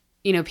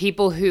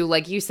 people who,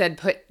 like you said,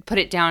 put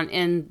it down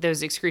in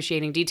those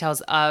excruciating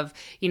details of,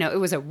 it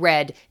was a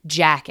red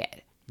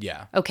jacket.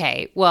 Yeah.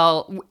 Okay.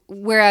 Well,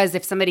 whereas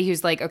if somebody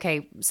who's like,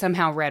 okay,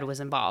 somehow red was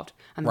involved.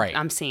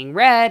 I'm seeing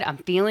red. I'm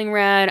feeling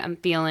red. I'm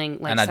feeling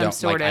like, and I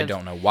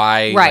don't know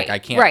why. Right. Like, I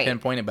can't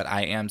pinpoint it, but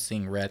I am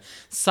seeing red.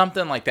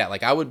 Something like that.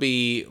 Like, I would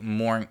be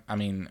more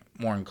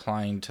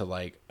inclined to,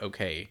 like,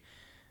 okay,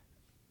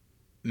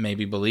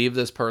 maybe believe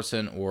this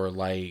person, or,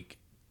 like,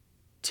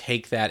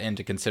 take that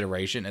into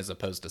consideration, as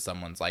opposed to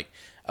someone's like,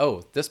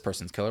 oh, this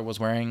person's killer was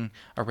wearing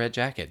a red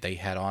jacket. They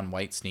had on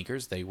white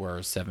sneakers. They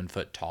were 7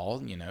 foot tall.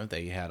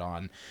 They had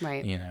on,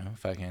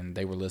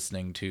 they were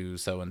listening to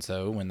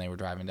so-and-so when they were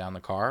driving down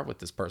the car with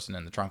this person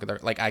in the trunk of their,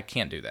 like, I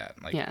can't do that.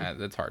 Like,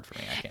 that's hard for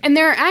me. I can't. And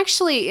there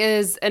actually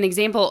is an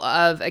example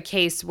of a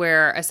case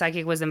where a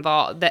psychic was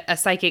involved, that a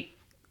psychic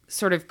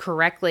sort of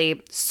correctly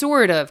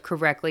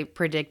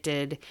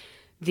predicted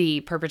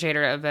the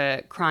perpetrator of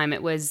a crime.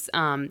 It was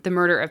the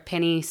murder of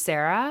Penny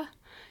Sarah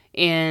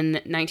in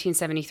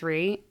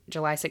 1973,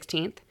 July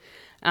 16th.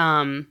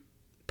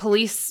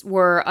 Police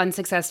were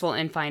unsuccessful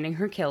in finding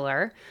her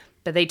killer,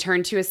 but they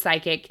turned to a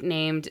psychic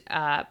named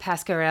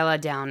Pasquarella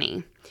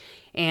Downey.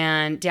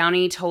 And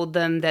Downey told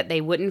them that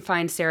they wouldn't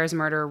find Sarah's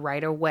murder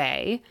right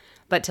away,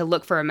 but to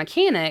look for a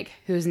mechanic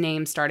whose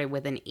name started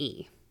with an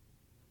E.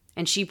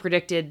 And she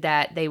predicted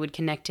that they would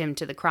connect him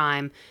to the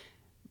crime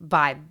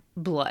by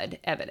blood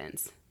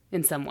evidence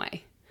in some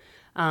way.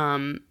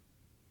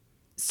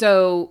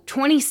 So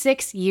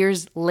 26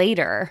 years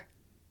later,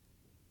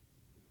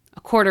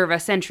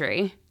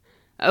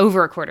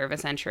 over a quarter of a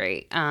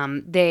century,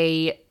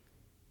 they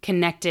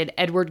connected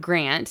Edward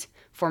Grant,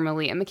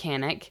 formerly a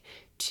mechanic,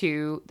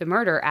 to the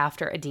murder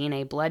after a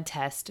DNA blood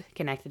test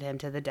connected him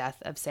to the death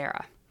of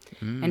Sarah.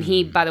 And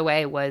he, by the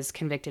way, was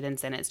convicted and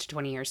sentenced to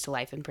 20 years to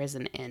life in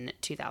prison in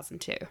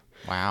 2002.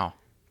 Wow.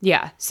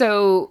 Yeah.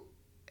 So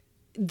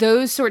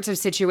those sorts of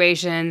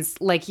situations,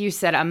 like you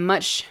said, I'm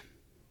much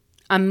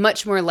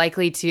more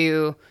likely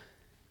to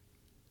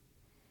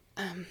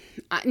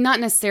not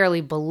necessarily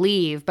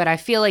believe, but I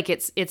feel like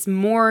it's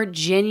more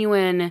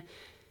genuine.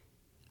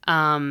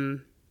 Well,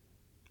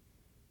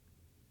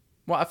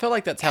 I feel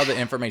like that's how the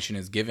information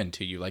is given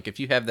to you. Like, if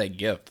you have that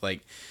gift,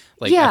 like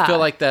I feel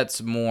like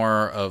that's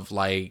more of,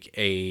 like,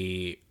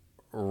 a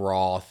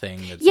raw thing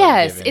that's,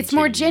 yes, like, it's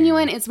more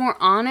genuine, it's more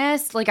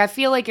honest. Like, I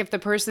feel like if the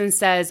person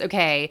says,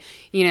 okay,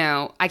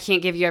 I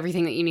can't give you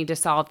everything that you need to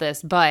solve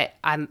this, but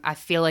I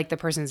feel like the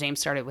person's name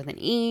started with an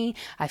E.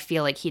 I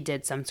feel like he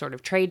did some sort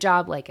of trade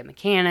job, like a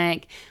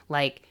mechanic,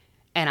 like,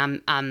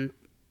 and I'm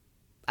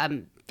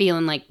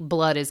feeling like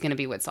blood is going to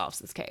be what solves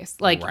this case.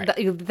 Like Right.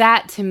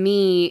 That to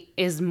me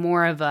is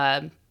more of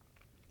a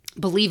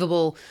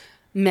believable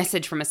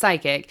message from a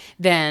psychic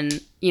than,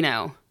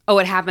 oh,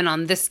 it happened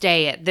on this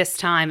day at this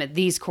time at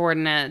these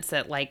coordinates,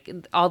 at like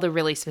all the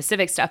really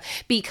specific stuff.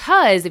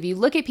 Because if you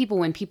look at people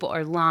when people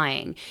are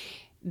lying,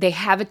 they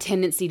have a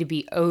tendency to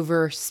be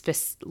overly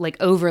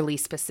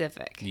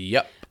specific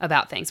Yep.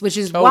 about things, which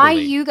is Totally. why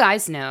you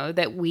guys know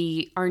that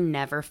we are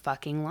never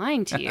fucking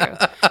lying to you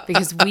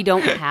because we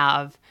don't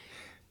have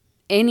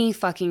any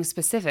fucking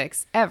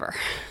specifics ever.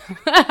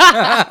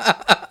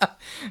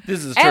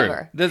 This is true.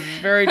 Ever. This is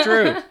very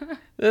true.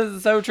 This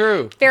is so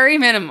true. Very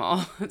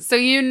minimal. So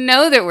you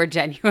know that we're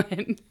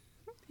genuine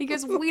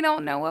because we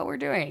don't know what we're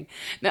doing.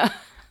 No.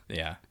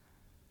 Yeah.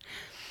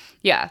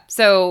 Yeah.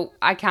 So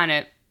I kind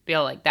of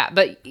feel like that.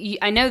 But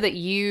I know that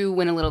you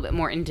went a little bit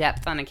more in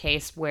depth on a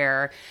case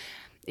where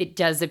it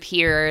does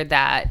appear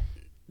that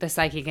the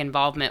psychic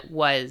involvement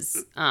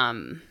was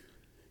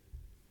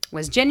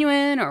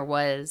genuine or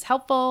was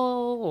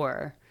helpful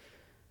or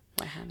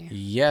what have you.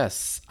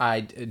 Yes.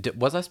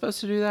 Was I supposed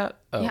to do that?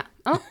 Oh. Yeah.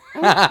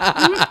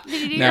 Did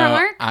you do your No,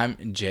 homework? I'm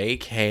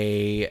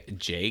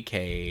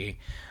JK.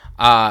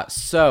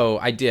 So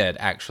I did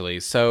actually.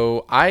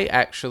 So I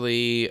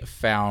actually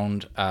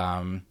found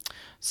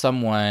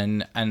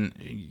someone,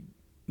 and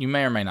you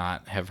may or may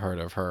not have heard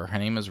of her. Her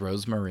name is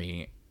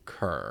Rosemarie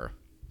Kerr.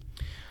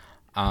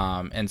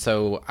 And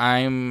so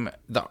I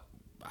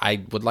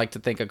would like to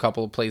thank a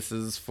couple of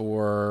places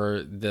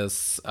for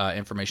this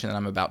information that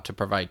I'm about to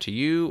provide to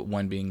you.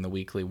 One being the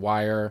Weekly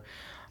Wire,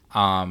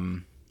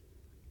 written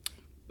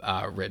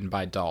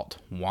by Dalt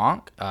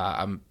Wonk.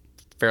 I'm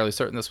fairly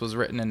certain this was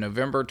written in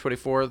November of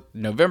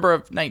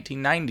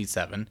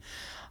 1997.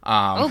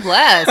 Oh,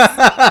 bless.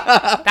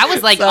 That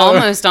was like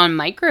almost on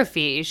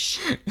microfiche.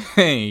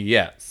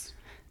 Yes.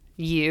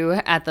 You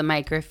at the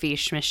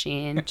microfiche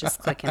machine, just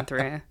clicking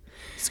through,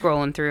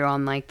 scrolling through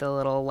on like the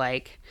little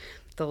what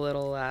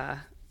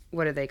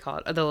do they call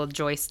it? The little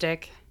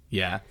joystick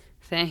Yeah.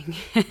 thing.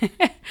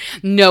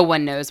 No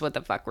one knows what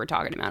the fuck we're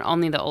talking about.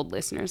 Only the old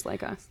listeners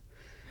like us.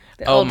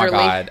 The Oh my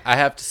elderly. God. I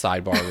have to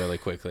sidebar really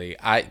quickly.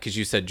 Because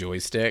you said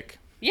joystick.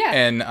 Yeah.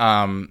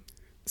 And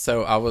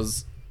so I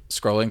was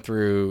scrolling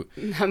through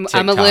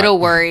I'm a little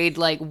worried,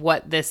 like,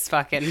 what this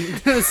fucking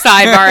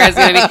sidebar is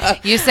going to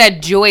be. You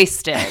said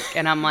joystick,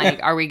 and I'm like,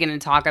 are we going to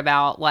talk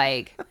about,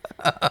 like,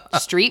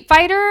 Street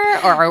Fighter,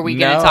 or are we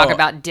going to talk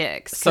about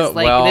dicks? Because,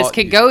 this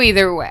could go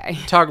either way.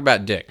 Talk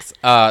about dicks.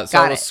 So I was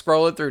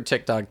scrolling through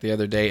TikTok the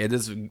other day, and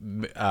this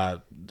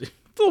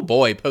little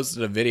boy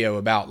posted a video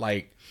about,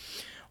 like,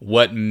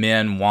 what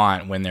men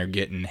want when they're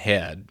getting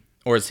head.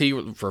 Or as he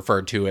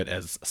referred to it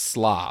as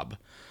slob.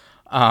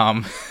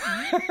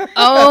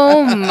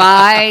 Oh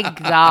my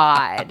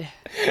God.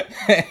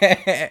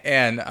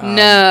 And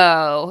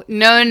No.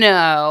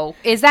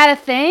 Is that a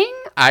thing?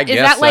 I guess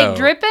Is that like so.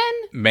 dripping?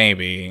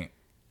 Maybe.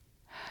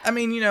 I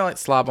mean, like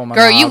slob on my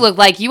Girl, knob. you look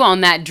like you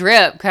on that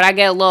drip. Could I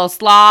get a little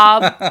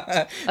slob?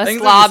 A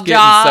Things slob are just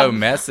job? getting so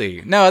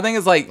messy. No, I think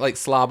it's like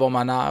slob on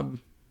my knob,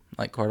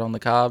 like Court on the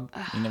Cob.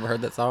 You never heard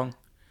that song?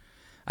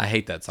 I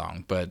hate that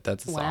song, but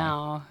that's a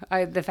song.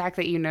 Wow. The fact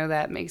that you know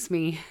that makes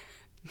me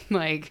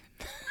like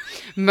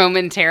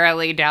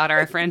momentarily doubt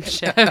our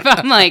friendship.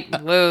 I'm like,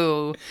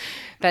 whoa,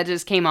 that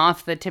just came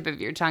off the tip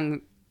of your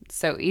tongue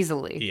so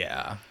easily.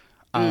 Yeah.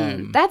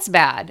 That's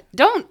bad.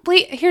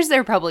 Here's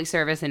their public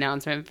service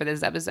announcement for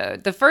this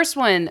episode. The first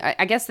one,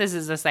 I guess this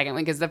is the second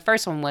one, because the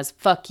first one was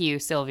fuck you,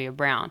 Sylvia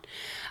Brown.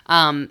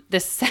 The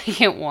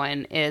second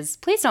one is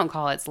please don't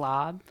call it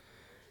slob.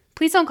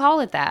 Please don't call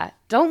it that.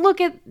 Don't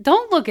look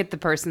at the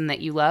person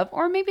that you love,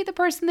 or maybe the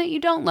person that you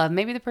don't love,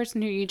 maybe the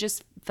person who you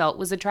just felt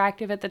was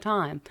attractive at the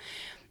time.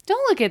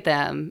 Don't look at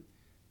them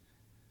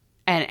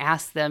and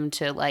ask them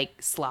to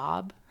like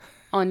slob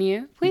on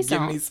you. Please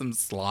don't. Give me some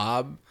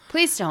slob.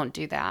 Please don't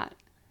do that.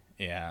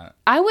 Yeah.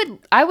 I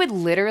would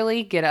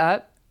literally get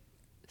up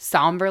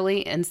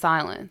somberly in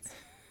silence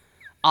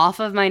off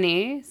of my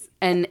knees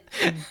and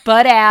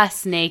butt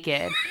ass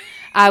naked.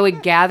 I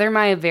would gather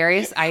my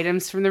various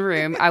items from the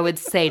room. I would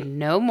say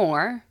no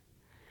more.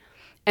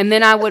 And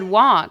then I would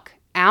walk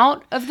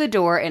out of the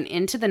door and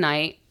into the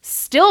night,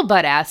 still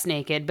butt ass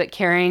naked, but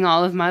carrying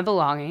all of my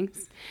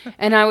belongings.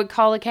 And I would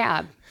call a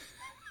cab.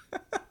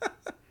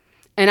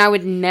 And I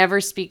would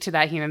never speak to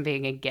that human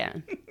being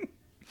again.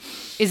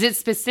 Is it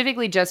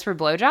specifically just for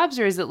blowjobs,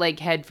 or is it like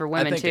head for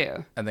women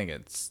too? I think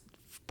it's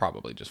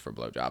probably just for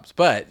blowjobs.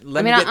 But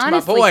let me I get to my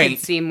honestly point. could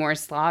see more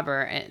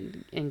slobber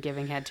in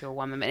giving head to a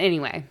woman, but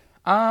anyway,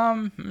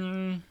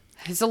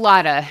 there's a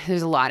lot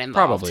involved.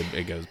 Probably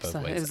it goes both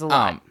ways. There's a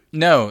lot.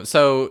 No,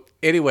 so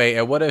anyway,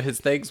 one of his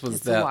things was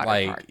It's a that water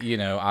like park.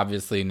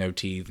 obviously no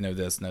teeth, no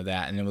this, no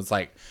that, and it was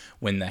like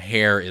when the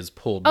hair is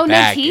pulled Oh, no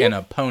back teeth? in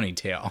a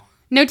ponytail.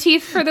 No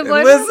teeth for the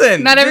blowjob?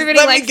 Listen, Not just everybody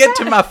let likes me get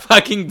that. to my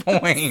fucking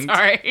point.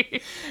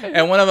 Sorry.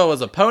 And one of them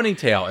was a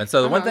ponytail. And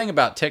so the Uh-huh. one thing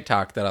about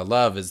TikTok that I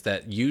love is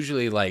that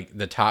usually like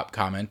the top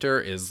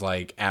commenter is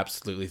like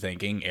absolutely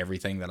thinking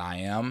everything that I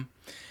am.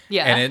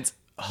 Yeah. And it's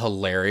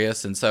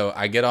hilarious. And so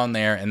I get on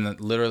there, and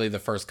literally the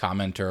first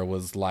commenter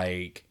was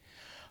like,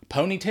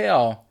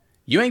 "Ponytail,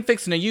 you ain't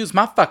fixing to use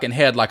my fucking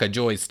head like a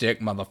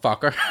joystick,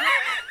 motherfucker."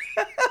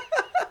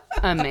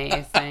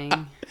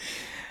 Amazing.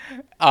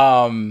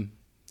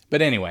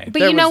 But anyway.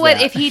 But you know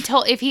what?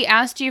 If he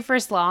asked you for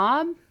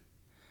slob,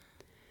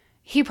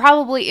 he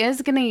probably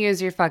is gonna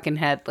use your fucking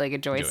head like a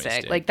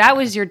joystick. Like that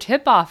was your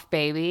tip off,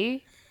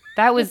 baby.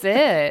 That was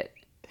it.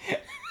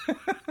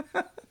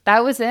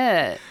 That was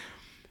it.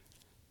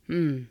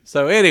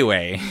 So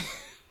anyway,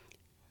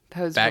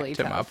 back really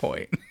to my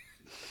point.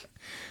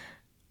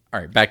 All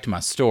right, back to my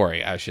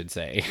story, I should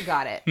say.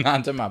 Got it.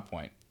 Not to my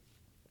point.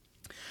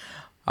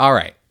 All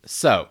right,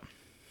 so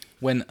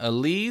when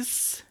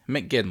Elise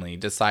McGinley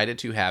decided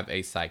to have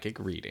a psychic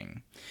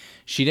reading,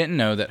 she didn't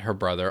know that her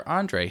brother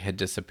Andre had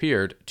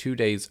disappeared 2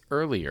 days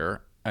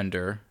earlier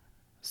under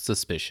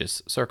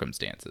suspicious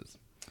circumstances.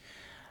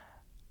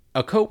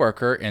 A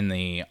co-worker in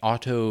the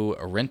auto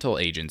rental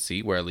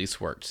agency where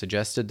Elise worked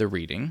suggested the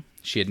reading.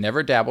 She had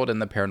never dabbled in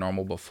the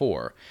paranormal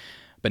before,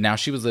 but now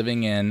she was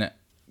living in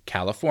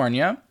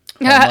California,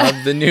 home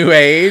of the new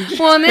age.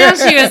 Well, now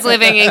she was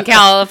living in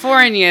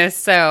California,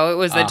 so it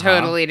was a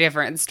totally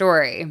different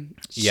story.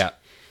 Yeah.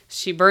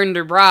 She burned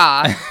her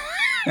bra,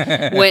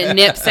 went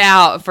nips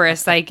out for a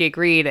psychic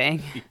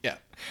reading. Yeah,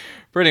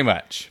 pretty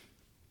much.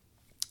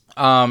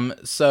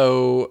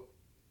 So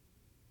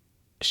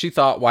she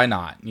thought, why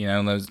not?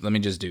 Let me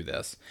just do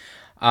this.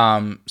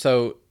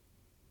 So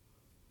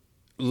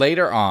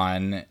later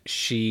on,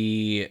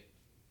 she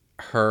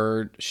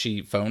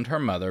phoned her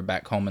mother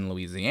back home in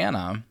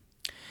Louisiana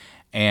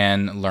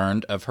and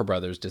learned of her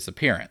brother's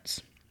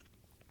disappearance.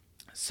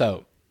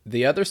 So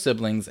the other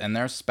siblings and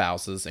their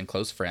spouses and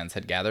close friends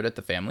had gathered at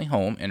the family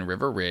home in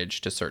River Ridge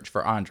to search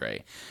for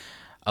Andre.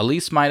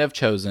 Elise might have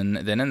chosen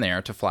then and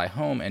there to fly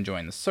home and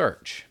join the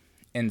search.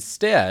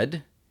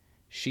 Instead,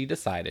 she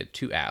decided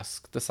to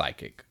ask the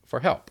psychic for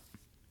help.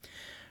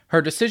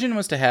 Her decision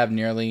was to have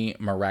nearly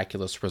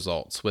miraculous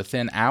results.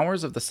 Within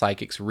hours of the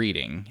psychic's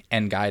reading,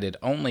 and guided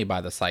only by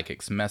the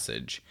psychic's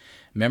message,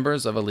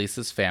 members of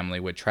Elise's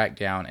family would track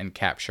down and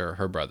capture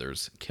her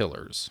brother's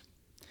killers.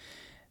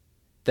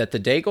 That the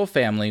Daigle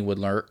family would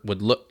look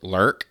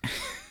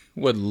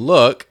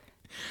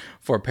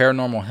for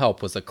paranormal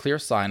help was a clear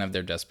sign of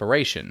their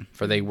desperation,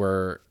 for they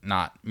were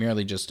not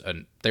merely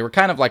they were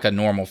kind of like a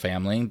normal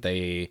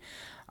family.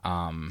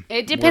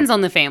 It depends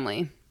on the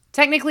family.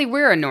 Technically,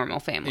 we're a normal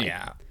family.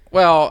 Yeah.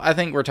 Well, I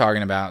think we're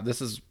talking about,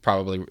 this was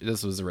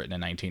written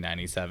in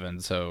 1997,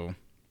 so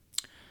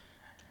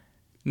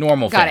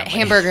normal family. Got it.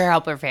 Hamburger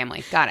helper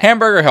family. Got it.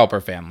 Hamburger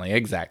helper family,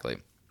 exactly.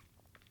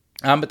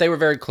 But they were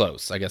very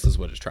close, I guess is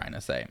what it's trying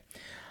to say.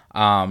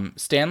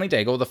 Stanley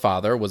Daigle, the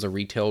father, was a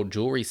retail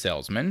jewelry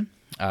salesman.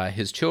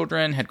 His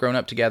children had grown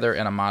up together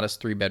in a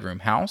modest 3-bedroom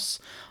house,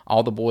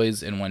 all the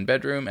boys in one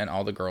bedroom and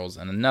all the girls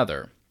in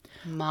another.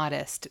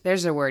 Modest.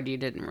 There's a word you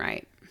didn't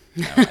write.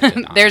 No, I did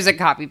not. There's a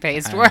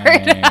copy-paste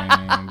word.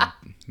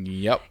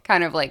 Yep.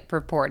 Kind of like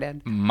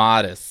purported.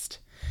 Modest.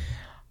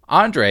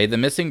 Andre, the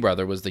missing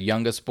brother, was the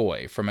youngest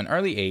boy. From an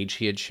early age,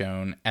 he had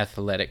shown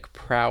athletic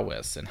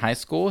prowess. In high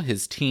school,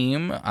 his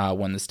team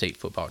won the state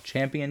football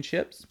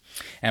championships,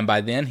 and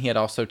by then he had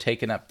also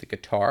taken up the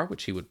guitar,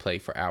 which he would play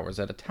for hours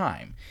at a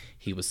time.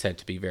 He was said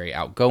to be very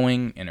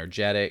outgoing,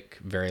 energetic,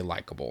 very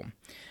likable.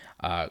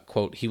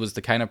 Quote, he was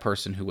the kind of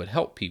person who would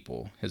help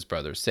people, his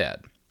brother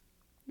said.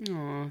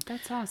 Oh,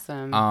 that's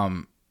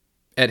awesome.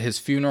 At his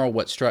funeral,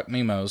 what struck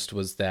me most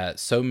was that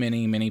so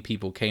many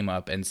people came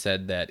up and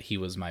said that he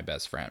was my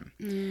best friend.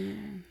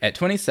 At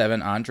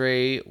 27,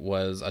 Andre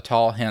was a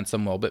tall,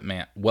 handsome,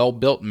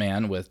 well-built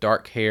man with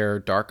dark hair,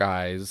 dark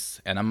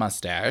eyes, and a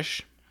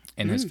mustache.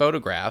 In his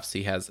photographs,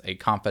 he has a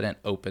confident,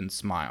 open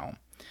smile.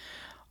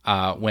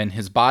 When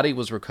his body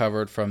was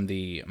recovered from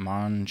the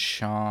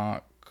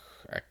Monchak,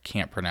 I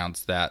can't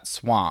pronounce that,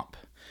 swamp,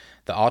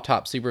 the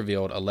autopsy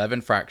revealed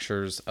 11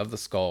 fractures of the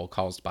skull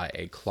caused by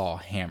a claw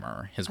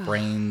hammer. His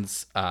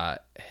brains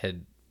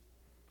had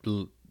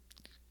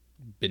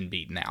been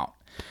beaten out,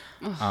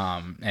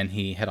 and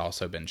he had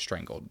also been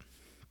strangled.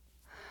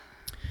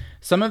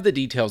 Some of the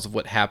details of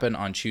what happened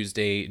on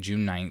Tuesday,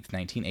 June 9th,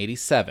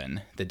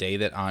 1987, the day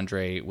that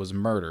Andre was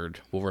murdered,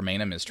 will remain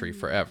a mystery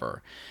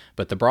forever,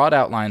 but the broad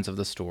outlines of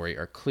the story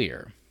are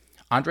clear.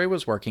 Andre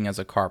was working as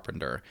a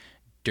carpenter,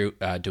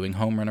 doing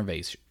home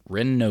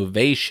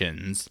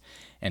renovations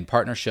in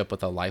partnership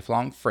with a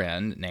lifelong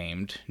friend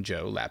named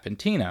Joe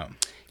Lapentino.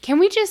 Can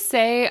we just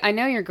say, I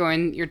know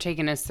you're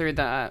taking us through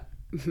the,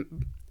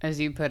 as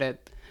you put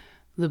it,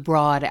 the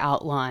broad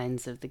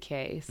outlines of the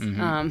case.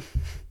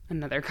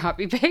 Another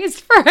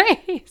copy-paste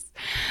phrase.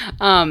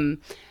 Can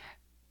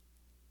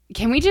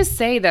we just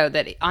say, though,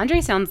 that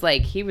Andre sounds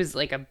like he was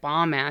like a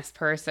bomb-ass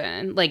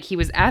person. Like, he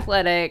was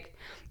athletic,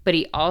 but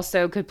he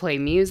also could play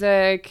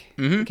music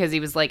because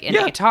he was like in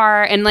a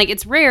guitar. And like,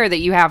 it's rare that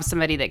you have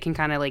somebody that can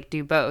kind of like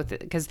do both,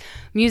 because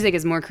music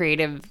is more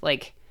creative,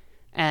 like,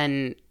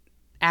 and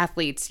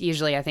athletes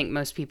usually, I think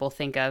most people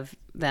think of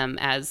them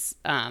as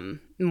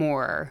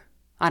more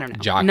I don't know.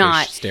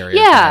 Jockish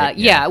stereotype.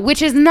 Yeah.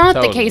 Which is not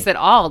Totally. the case at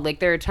all. Like,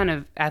 there are a ton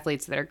of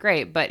athletes that are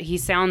great, but he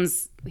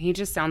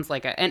just sounds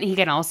like and he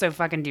can also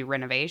fucking do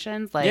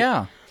renovations. Like,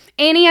 Yeah.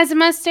 and he has a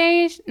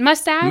mustache. A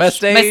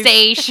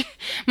mustache.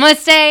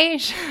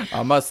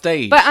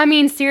 But I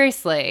mean,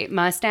 seriously,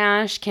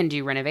 mustache can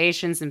do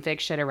renovations and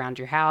fix shit around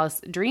your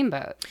house.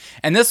 Dreamboat.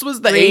 And this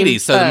was the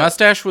 80s, so the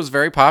mustache was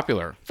very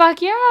popular.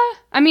 Fuck yeah.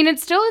 I mean, it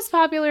still is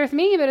popular with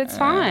me, but it's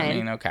fine. I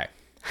mean, okay.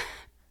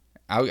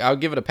 I'll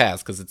give it a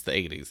pass because it's the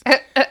 80s.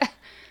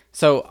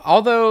 So,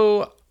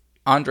 although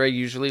Andre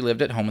usually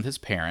lived at home with his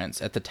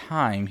parents, at the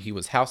time he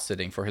was house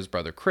sitting for his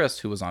brother Chris,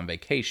 who was on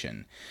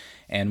vacation.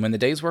 And when the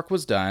day's work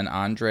was done,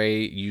 Andre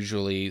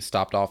usually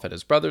stopped off at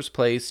his brother's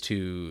place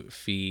to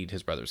feed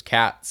his brother's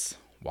cats,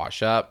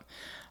 wash up.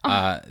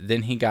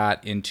 Then he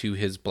got into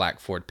his black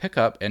Ford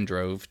pickup and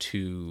drove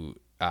to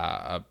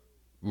a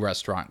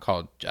restaurant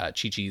called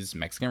Chi-Chi's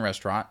Mexican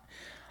restaurant.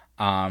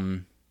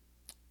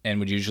 And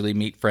would usually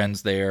meet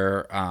friends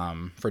there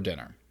for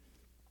dinner.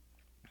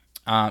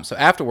 So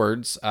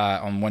afterwards,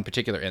 on one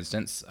particular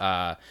instance,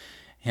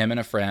 him and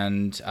a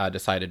friend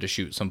decided to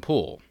shoot some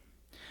pool.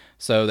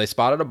 So they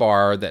spotted a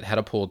bar that had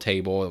a pool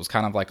table. It was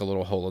kind of like a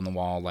little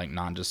hole-in-the-wall, like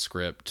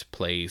nondescript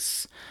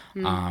place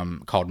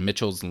called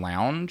Mitchell's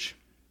Lounge.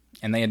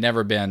 And they'd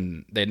never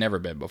been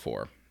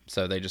before.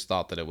 So they just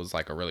thought that it was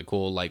like a really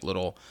cool, like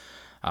little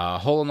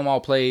hole-in-the-wall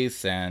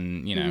place.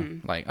 And, you know,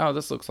 like, oh,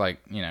 this looks like,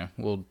 you know,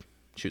 we'll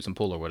shoot some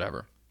pool or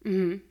whatever.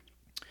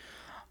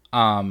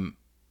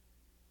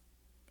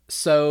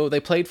 So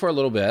they played for a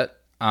little bit,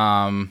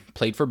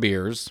 played for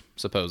beers,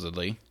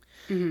 supposedly.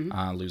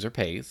 Loser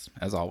pays,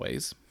 as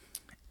always.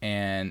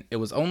 And it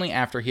was only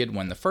after he had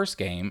won the first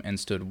game and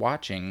stood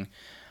watching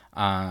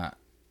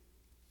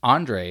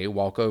Andre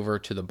walk over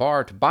to the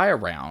bar to buy a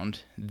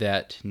round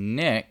that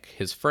Nick,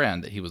 his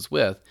friend that he was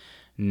with,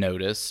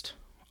 noticed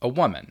a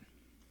woman.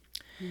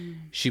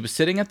 She was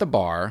sitting at the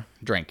bar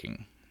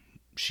drinking.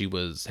 She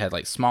had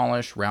like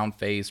smallish, round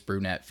face,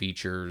 brunette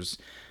features,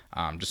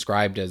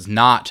 described as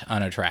not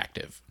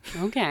unattractive.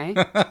 Okay.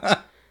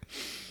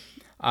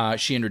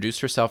 She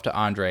introduced herself to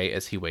Andre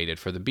as he waited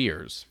for the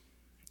beers.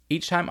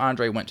 Each time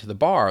Andre went to the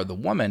bar, the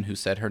woman, who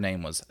said her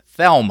name was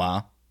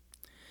Thelma,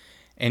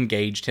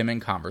 engaged him in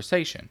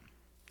conversation.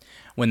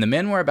 When the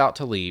men were about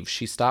to leave,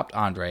 she stopped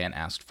Andre and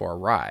asked for a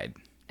ride.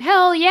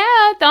 Hell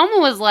yeah. Thelma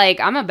was like,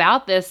 I'm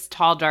about this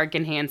tall, dark,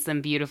 and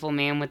handsome, beautiful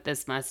man with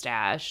this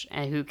mustache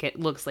and who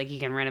looks like he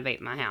can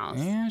renovate my house.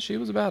 Yeah, she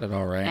was about it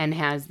all right. And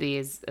has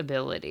these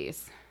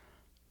abilities.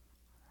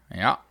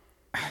 Yeah.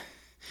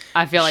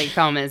 I feel like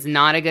Thelma is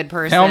not a good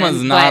person.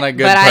 Thelma's not a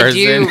good person. But I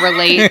do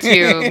relate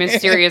to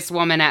mysterious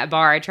woman at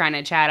bar trying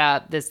to chat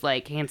up this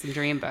like handsome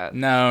dreamboat.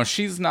 No,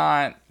 she's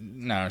not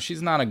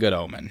a good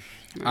omen.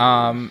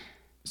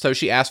 So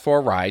she asked for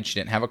a ride. She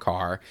didn't have a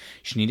car.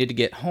 She needed to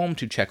get home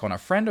to check on a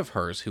friend of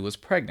hers who was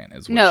pregnant.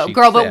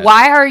 But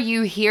why are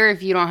you here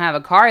if you don't have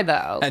a car,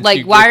 though?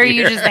 Like, why are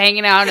you just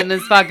hanging out in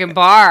this fucking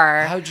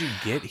bar? How'd you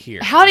get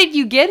here? How did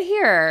you get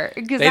here?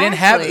 They didn't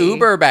have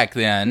Uber back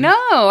then.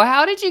 No,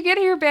 how did you get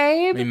here,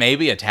 babe? I mean,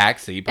 maybe a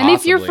taxi, possibly.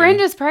 And if your friend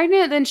is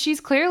pregnant, then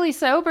she's clearly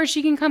sober.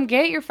 She can come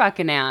get your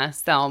fucking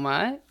ass,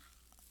 Thelma.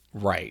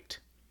 Right.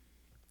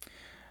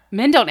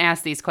 Men don't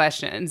ask these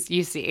questions,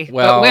 you see,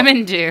 well, but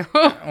women do.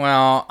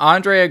 Well,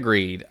 Andre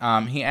agreed.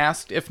 He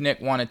asked if Nick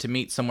wanted to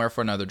meet somewhere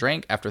for another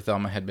drink after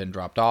Thelma had been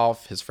dropped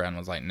off. His friend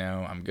was like,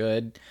 no, I'm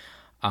good.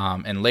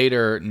 And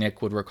later,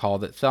 Nick would recall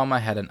that Thelma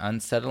had an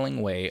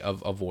unsettling way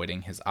of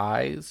avoiding his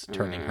eyes,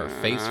 turning her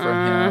face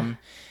from him,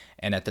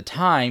 and at the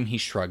time, he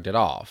shrugged it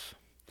off.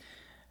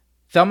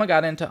 Thelma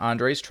got into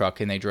Andre's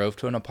truck and they drove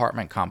to an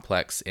apartment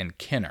complex in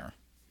Kenner.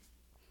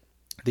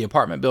 The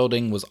apartment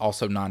building was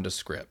also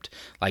nondescript,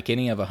 like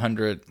any of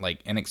 100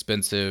 like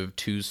inexpensive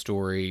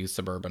 2-story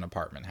suburban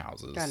apartment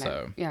houses.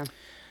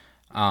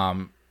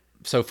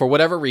 So for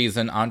whatever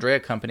reason, Andre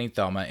accompanied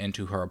Thelma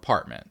into her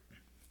apartment.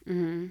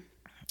 Well,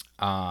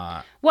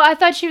 I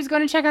thought she was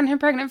going to check on her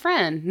pregnant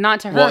friend, not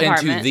to her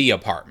apartment. Into the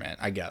apartment,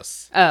 I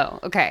guess.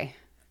 Oh, okay.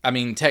 I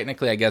mean,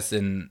 technically, I guess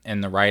in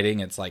the writing,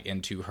 it's like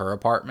into her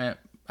apartment.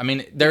 I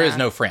mean, there is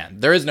no friend.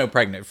 There is no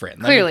pregnant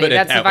friend. Clearly,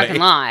 that's a fucking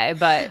lie,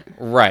 but...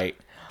 Right.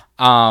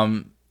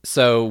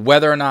 So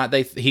whether or not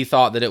he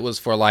thought that it was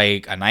for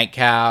like a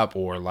nightcap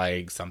or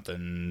like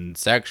something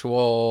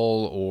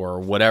sexual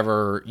or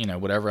whatever,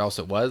 whatever else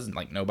it was,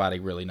 like nobody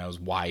really knows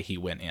why he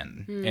went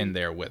in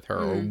there with her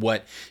or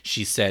what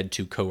she said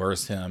to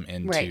coerce him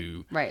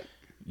into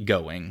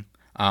going.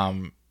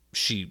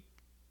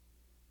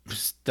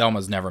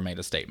 Thelma's never made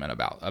a statement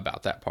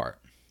about that part.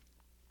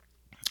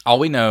 All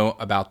we know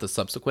about the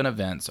subsequent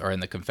events are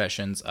in the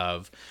confessions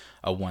of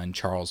one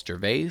Charles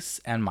Gervais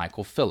and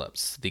Michael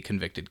Phillips, the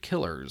convicted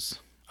killers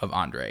of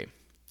Andre.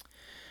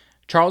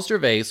 Charles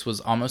Gervais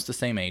was almost the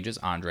same age as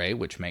Andre,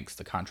 which makes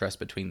the contrast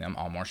between them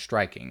all more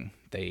striking.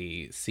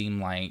 They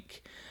seem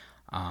like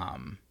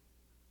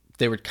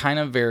they were kind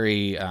of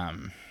very...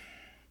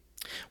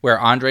 where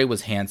Andre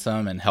was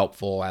handsome and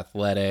helpful,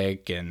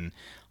 athletic, and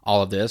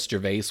all of this,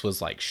 Gervais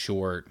was like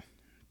short,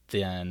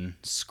 thin,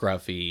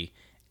 scruffy,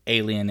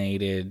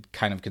 alienated,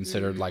 kind of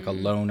considered like a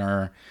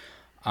loner.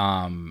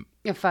 A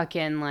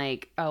fucking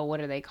like, oh, what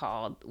are they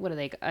called? What are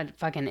they? A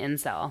fucking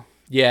incel.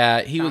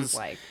 Yeah, he Sounds was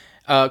like.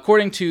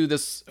 according to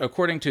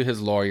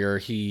his lawyer,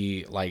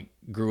 he like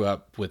grew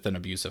up with an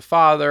abusive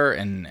father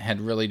and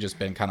had really just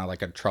been kind of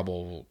like a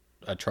troubled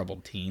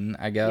teen,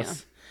 I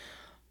guess.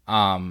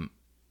 Yeah.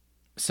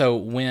 So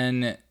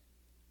when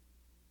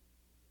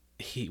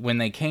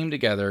they came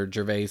together,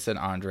 Gervais and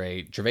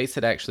Andre, Gervais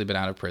had actually been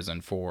out of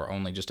prison for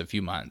only just a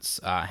few months,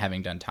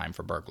 having done time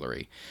for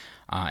burglary.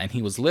 And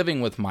he was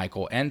living with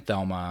Michael and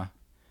Thelma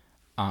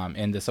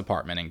in this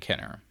apartment in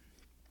Kenner.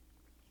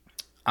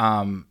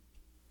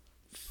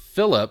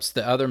 Phillips,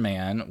 the other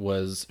man,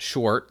 was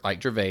short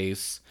like Gervais,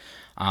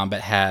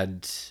 but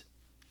had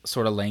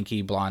sort of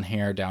lanky blonde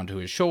hair down to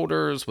his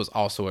shoulders, was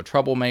also a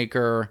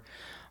troublemaker,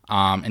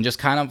 and just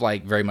kind of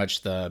like very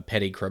much the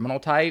petty criminal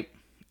type,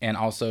 and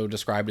also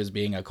described as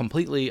being a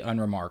completely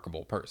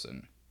unremarkable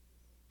person.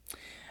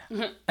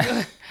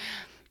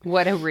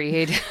 What a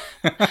read.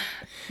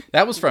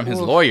 That was from his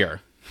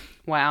lawyer.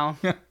 Wow.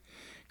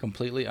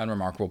 Completely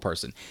unremarkable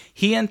person.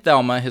 He and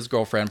Thelma, his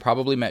girlfriend,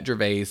 probably met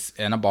Gervais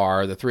in a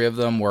bar. The three of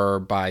them were,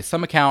 by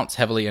some accounts,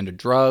 heavily into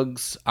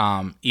drugs,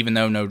 even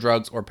though no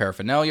drugs or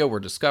paraphernalia were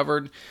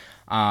discovered.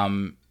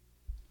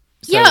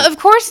 Yeah, of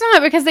course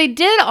not, because they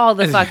did all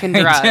the fucking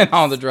drugs. They did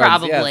all the drugs,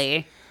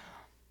 probably.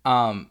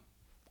 Yes.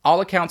 All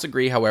accounts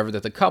agree, however,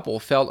 that the couple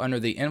fell under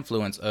the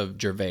influence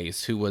of Gervais,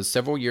 who was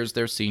several years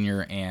their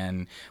senior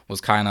and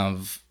was kind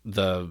of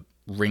the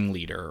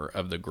ringleader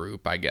of the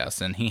group, I guess.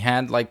 And he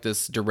had like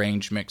this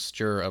deranged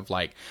mixture of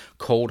like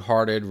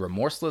cold-hearted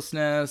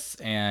remorselessness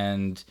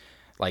and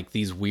like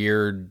these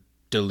weird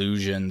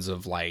delusions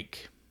of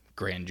like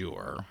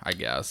grandeur, I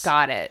guess.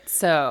 Got it.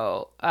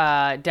 So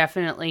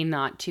definitely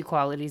not two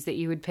qualities that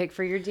you would pick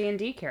for your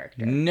D&D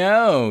character.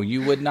 No,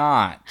 you would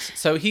not.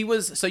 So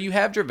you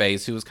have Gervais,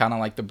 who was kind of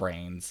like the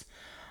brains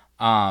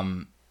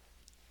of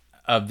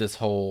this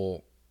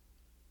whole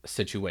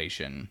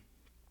situation.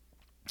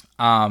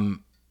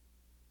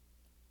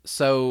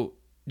 So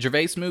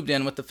Gervais moved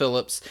in with the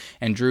Phillips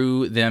and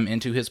drew them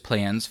into his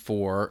plans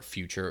for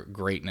future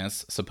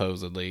greatness,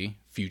 supposedly.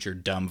 Future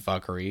dumb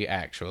fuckery,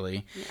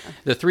 actually. Yeah.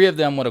 The three of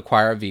them would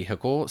acquire a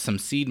vehicle, some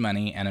seed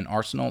money, and an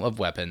arsenal of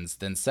weapons,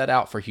 then set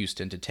out for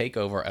Houston to take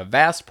over a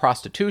vast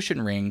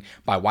prostitution ring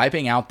by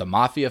wiping out the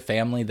mafia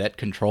family that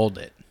controlled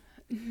it.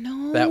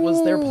 No. That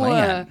was their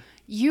plan.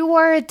 You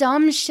are a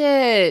dumb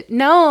shit.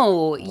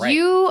 No, right.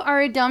 You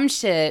are a dumb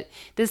shit.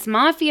 This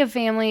mafia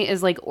family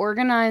is like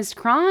organized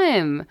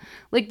crime.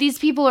 Like these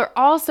people are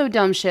also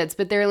dumb shits,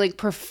 but they're like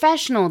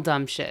professional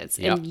dumb shits.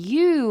 Yep. And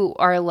you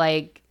are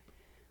like,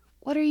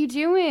 what are you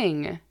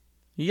doing?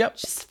 Yep.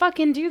 Just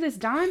fucking do this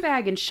dime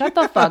bag and shut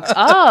the fuck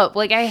up.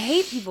 Like I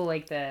hate people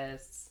like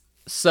this.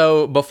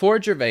 So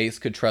before Gervais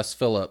could trust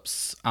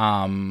Phillips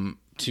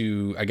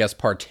to, I guess,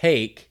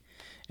 partake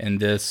in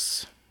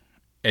this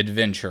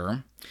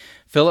adventure,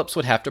 Phillips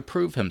would have to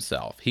prove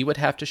himself. He would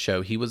have to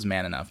show he was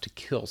man enough to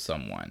kill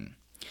someone.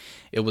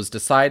 It was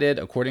decided,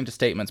 according to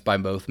statements by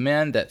both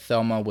men, that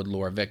Thelma would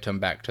lure a victim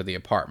back to the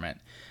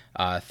apartment.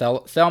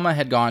 Thelma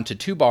had gone to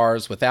 2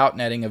 bars without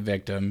netting a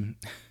victim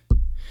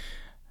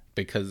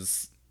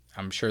because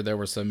I'm sure there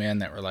were some men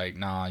that were like,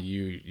 nah,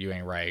 you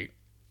ain't right.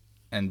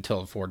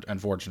 Until,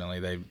 unfortunately,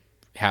 they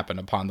happened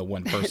upon the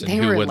one person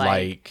who would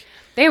like...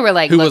 They were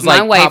like, look,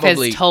 my wife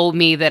has told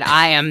me that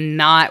I am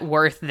not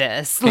worth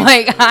this.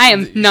 Like, I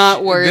am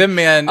not worth a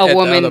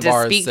woman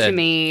to speak to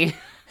me.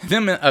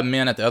 Them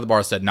men at the other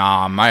bar said,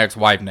 nah, my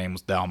ex-wife's name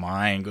was Thelma.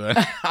 I ain't good.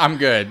 I'm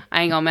good.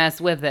 I ain't gonna mess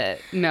with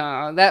it.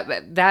 No,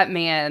 that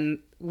man,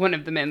 one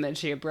of the men that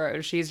she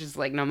approached, she's just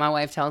like, no, my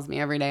wife tells me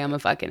every day I'm a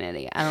fucking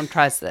idiot. I don't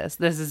trust this.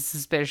 This is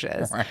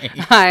suspicious.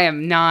 Right. I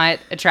am not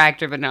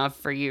attractive enough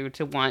for you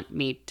to want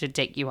me to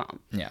take you home.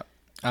 Yeah.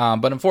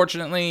 But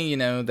unfortunately, you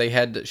know,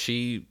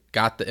 she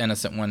got the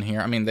innocent one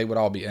here. I mean, they would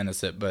all be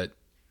innocent, but,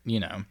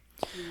 you know.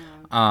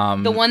 Yeah.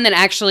 The one that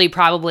actually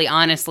probably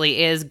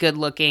honestly is good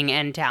looking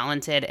and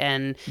talented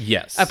and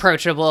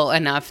approachable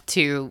enough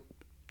to,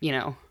 you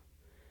know,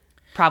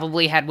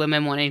 probably had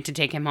women wanting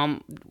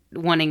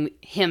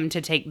him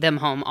to take them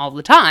home all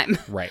the time.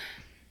 Right.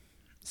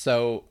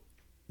 So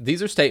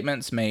these are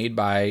statements made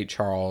by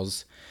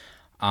Charles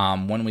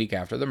 1 week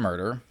after the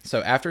murder.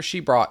 So after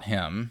she brought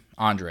him,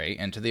 Andre,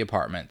 into the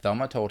apartment,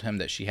 Thelma told him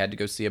that she had to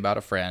go see about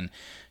a friend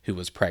who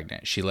was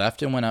pregnant. She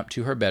left and went up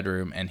to her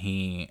bedroom, and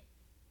he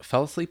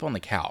fell asleep on the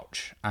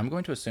couch. I'm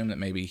going to assume that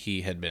maybe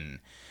he had been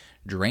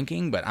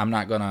drinking, but I'm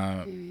not going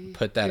to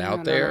put that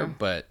out there.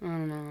 But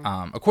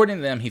according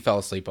to them, he fell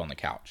asleep on the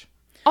couch.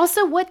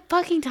 Also, what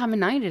fucking time of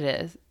night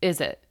is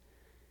it?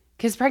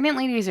 Because pregnant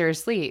ladies are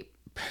asleep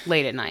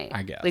late at night.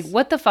 I guess. Like,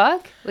 what the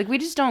fuck? Like, we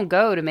just don't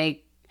go to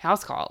make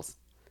house calls.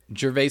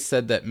 Gervais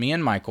said that me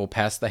and Michael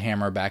passed the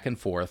hammer back and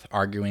forth,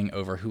 arguing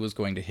over who was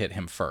going to hit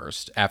him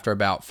first. After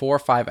about 4 or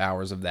 5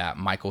 hours of that,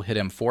 Michael hit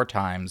him 4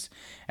 times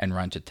and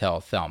run to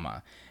tell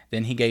Thelma.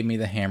 Then he gave me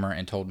the hammer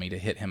and told me to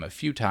hit him a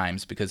few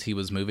times because he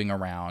was moving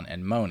around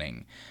and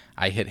moaning.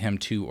 I hit him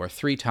 2 or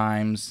 3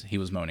 times. He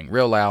was moaning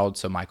real loud,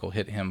 so Michael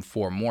hit him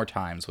 4 more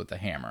times with the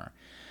hammer.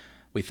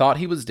 We thought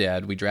he was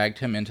dead. We dragged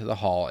him into the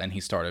hall, and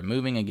he started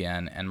moving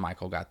again, and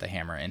Michael got the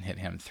hammer and hit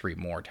him 3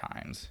 more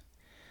times.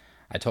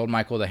 I told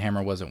Michael the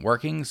hammer wasn't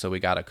working, so we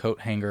got a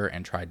coat hanger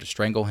and tried to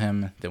strangle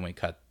him. Then we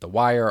cut the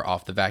wire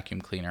off the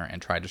vacuum cleaner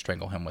and tried to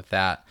strangle him with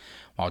that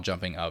while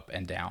jumping up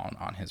and down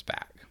on his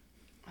back.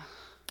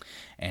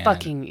 And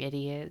fucking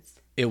idiots.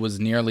 It was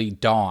nearly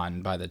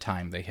dawn by the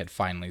time they had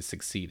finally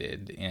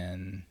succeeded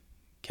in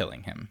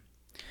killing him.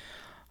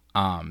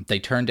 They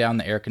turned down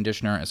the air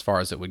conditioner as far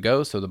as it would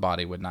go so the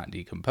body would not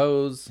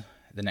decompose.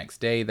 The next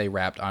day, they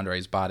wrapped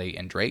Andre's body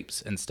in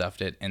drapes and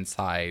stuffed it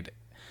inside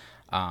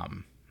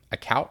a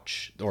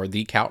couch, or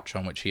the couch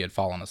on which he had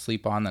fallen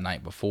asleep on the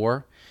night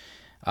before.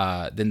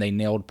 Then they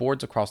nailed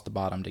boards across the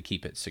bottom to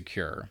keep it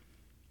secure.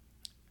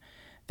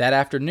 That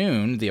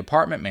afternoon, the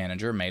apartment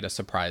manager made a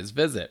surprise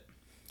visit.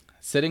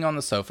 Sitting on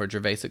the sofa,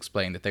 Gervais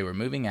explained that they were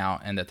moving out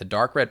and that the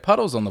dark red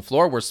puddles on the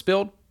floor were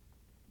spilled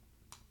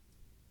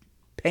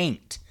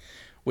paint,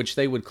 which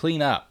they would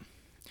clean up.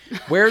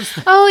 Where's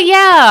oh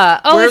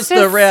yeah. Oh, where's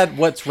the red?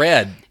 What's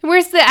red?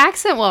 Where's the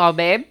accent wall,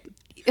 babe?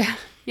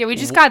 Yeah, we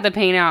just got the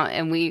paint out,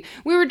 and we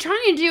were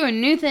trying to do a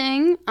new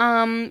thing.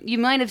 You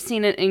might have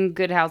seen it in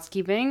Good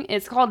Housekeeping.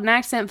 It's called an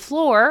accent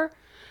floor.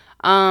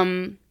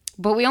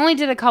 But we only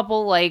did a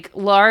couple like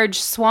large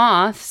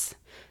swaths,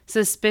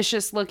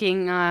 suspicious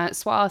looking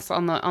swaths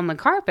on the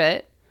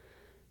carpet.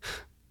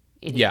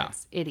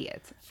 Idiots.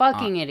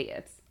 Fucking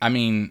idiots. I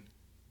mean,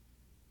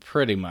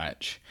 pretty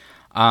much.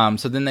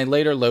 So then they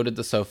later loaded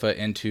the sofa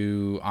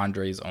into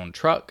Andre's own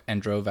truck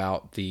and drove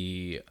out to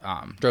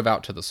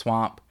the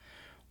swamp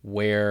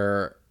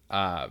where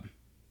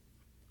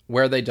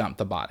they dumped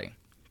the body.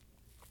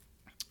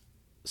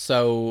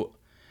 So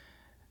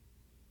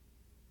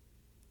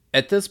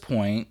at this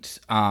point,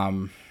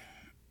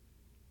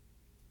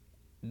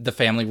 the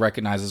family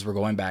recognizes we're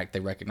going back. They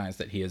recognize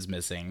that he is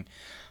missing.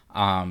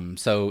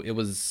 So it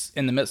was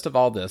in the midst of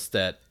all this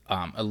that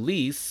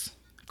Elise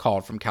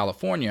called from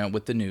California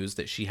with the news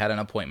that she had an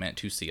appointment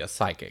to see a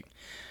psychic.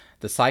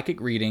 The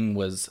psychic reading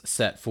was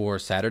set for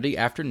Saturday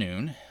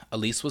afternoon.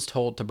 Elise was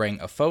told to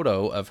bring a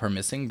photo of her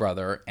missing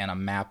brother and a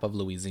map of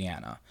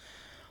Louisiana.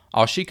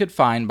 All she could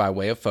find by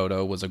way of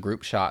photo was a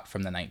group shot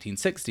from the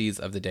 1960s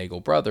of the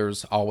Daigle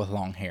brothers, all with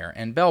long hair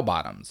and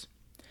bell-bottoms.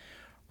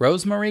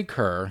 Rosemarie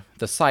Kerr,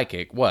 the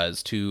psychic,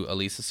 was, to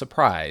Elise's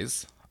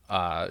surprise,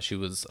 she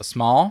was a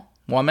small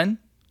woman.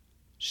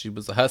 She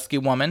was a husky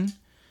woman.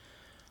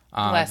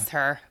 Bless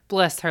her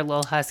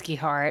little husky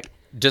heart.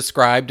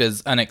 Described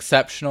as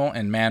unexceptional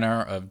in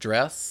manner of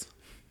dress.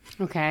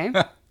 Okay.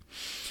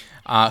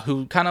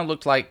 Who kind of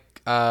looked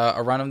like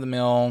a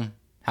run-of-the-mill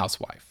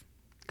housewife.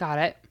 Got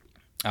it.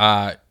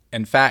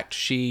 In fact,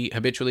 she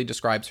habitually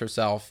describes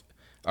herself,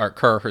 or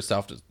Kerr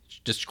herself,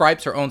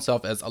 describes her own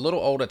self as a little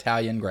old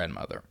Italian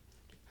grandmother.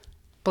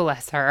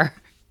 Bless her.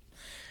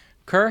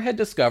 Kerr had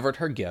discovered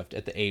her gift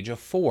at the age of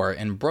 4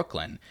 in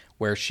Brooklyn,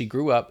 where she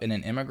grew up in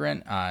an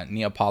immigrant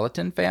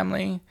Neapolitan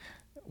family.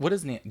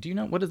 Do you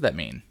know, what does that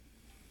mean?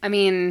 I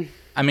mean...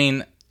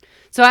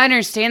 So I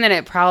understand that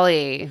it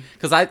probably...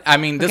 Because I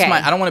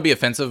don't want to be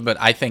offensive, but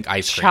I think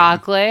ice cream.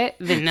 Chocolate,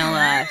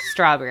 vanilla,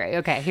 strawberry.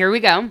 Okay, here we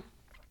go.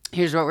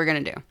 Here's what we're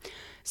going to do.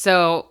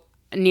 So,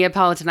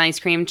 Neapolitan ice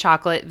cream,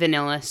 chocolate,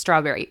 vanilla,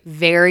 strawberry.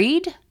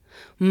 Varied,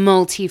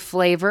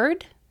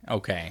 multi-flavored.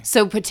 Okay.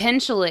 So,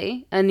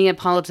 potentially, a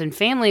Neapolitan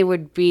family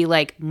would be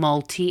like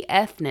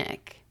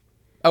multi-ethnic.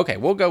 Okay,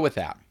 we'll go with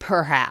that.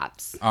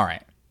 Perhaps. All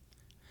right.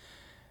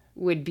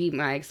 Would be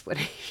my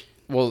explanation.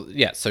 Well,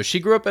 yeah, so she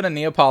grew up in a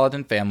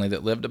Neapolitan family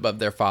that lived above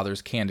their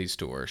father's candy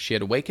store. She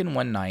had awakened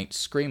one night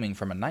screaming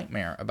from a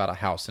nightmare about a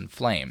house in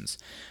flames.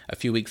 A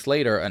few weeks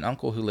later, an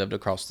uncle who lived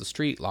across the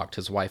street locked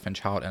his wife and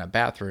child in a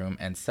bathroom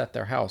and set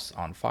their house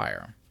on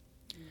fire.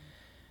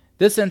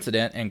 This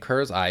incident in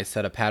Kerr's eyes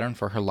set a pattern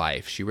for her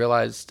life. She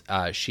realized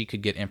she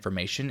could get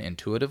information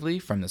intuitively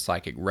from the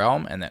psychic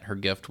realm and that her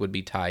gift would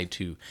be tied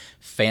to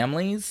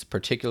families,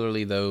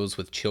 particularly those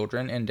with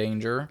children in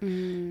danger.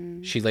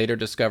 She later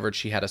discovered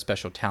she had a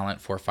special talent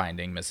for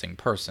finding missing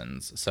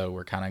persons. So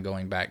we're kind of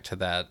going back to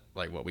that,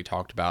 like what we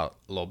talked about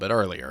a little bit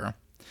earlier.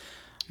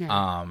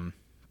 Yeah.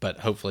 But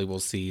hopefully we'll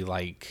see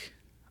like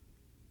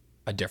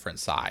a different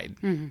side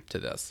to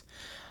this.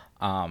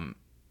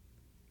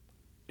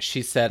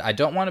 She said, "I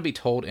don't want to be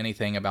told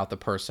anything about the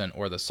person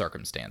or the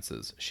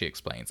circumstances," she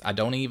explains. "I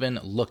don't even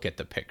look at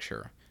the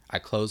picture. I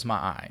close my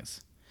eyes.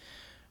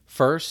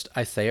 First,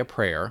 I say a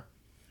prayer,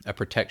 a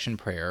protection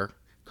prayer,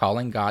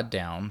 calling God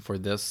down, for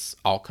this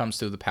all comes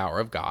through the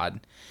power of God.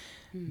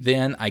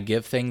 Then I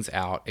give things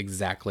out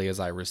exactly as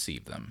I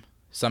receive them.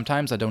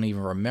 Sometimes I don't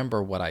even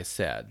remember what I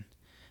said.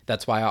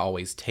 That's why I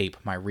always tape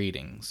my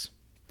readings."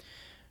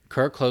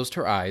 Kerr closed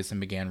her eyes and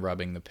began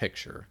rubbing the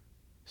picture.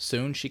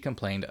 Soon she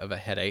complained of a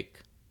headache.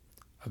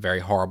 A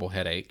very horrible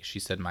headache. She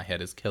said, "My head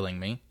is killing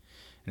me."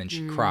 And then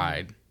she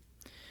cried.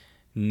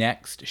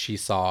 Next, she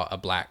saw a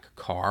black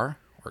car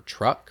or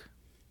truck.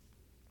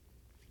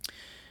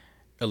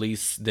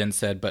 Elise then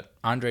said, but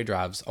Andre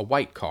drives a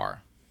white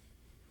car.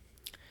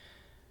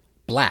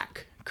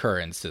 Black, Kerr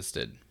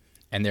insisted.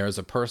 And there is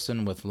a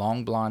person with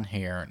long blonde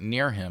hair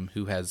near him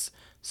who has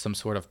some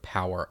sort of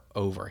power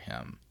over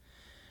him.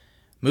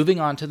 Moving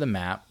on to the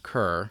map,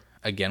 Kerr,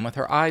 again with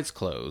her eyes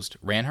closed,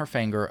 ran her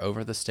finger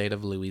over the state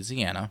of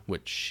Louisiana,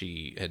 which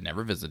she had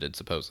never visited,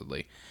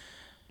 supposedly.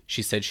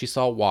 She said she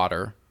saw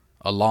water,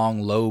 a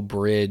long, low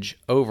bridge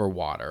over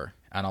water,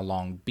 and a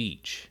long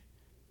beach,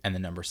 and the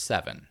number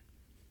 7.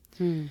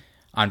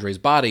 Andre's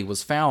body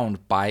was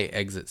found by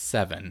exit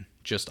 7,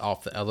 just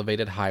off the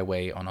elevated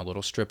highway on a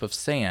little strip of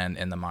sand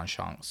in the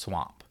Manchang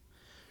swamp.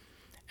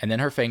 And then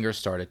her fingers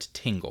started to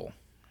tingle.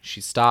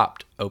 She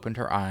stopped, opened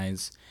her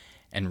eyes,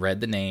 and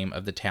read the name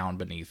of the town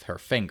beneath her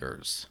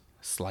fingers,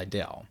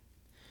 Slidell.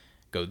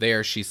 Go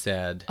there, she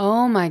said.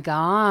 Oh my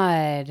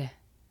God.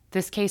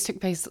 This case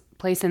took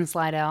place in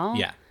Slidell?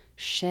 Yeah.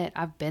 Shit,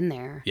 I've been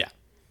there. Yeah.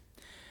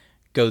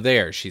 Go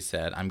there, she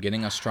said. I'm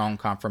getting a strong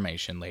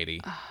confirmation,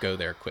 lady. Go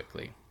there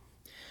quickly.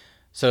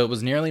 So it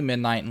was nearly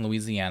midnight in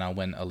Louisiana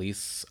when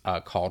Elise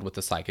called with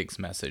the Sidekicks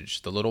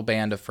message. The little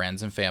band of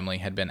friends and family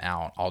had been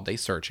out all day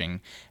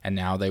searching, and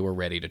now they were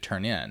ready to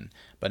turn in.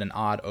 But an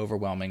odd,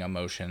 overwhelming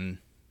emotion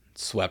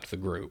swept the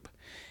group.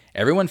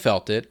 Everyone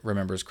felt it,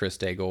 remembers Chris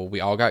Daigle. We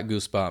all got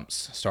goosebumps,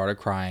 started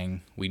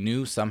crying. We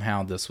knew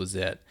somehow this was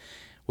it.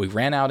 We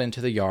ran out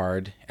into the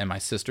yard, and my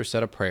sister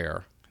said a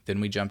prayer. Then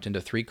we jumped into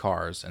 3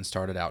 cars and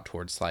started out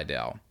towards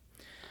Slidell.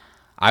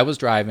 I was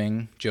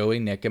driving. Joey,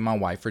 Nick, and my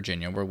wife,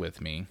 Virginia, were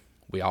with me.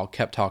 We all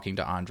kept talking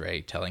to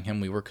Andre, telling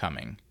him we were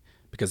coming,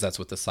 because that's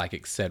what the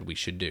psychic said we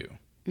should do.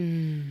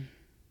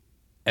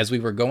 As we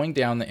were going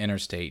down the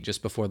interstate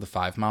just before the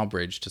 5-mile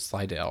bridge to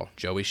Slidell,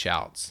 Joey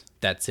shouts,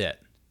 "That's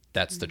it.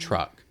 That's the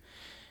truck."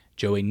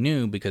 Joey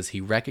knew because he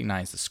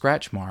recognized the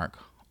scratch mark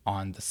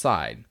on the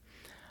side.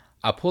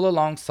 I pull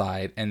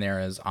alongside, and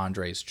there is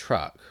Andre's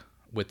truck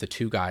with the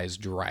 2 guys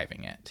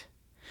driving it.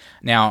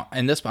 Now,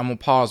 in this, I'm going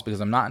to pause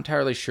because I'm not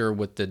entirely sure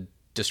what the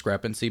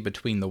discrepancy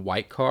between the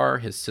white car.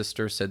 His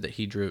sister said that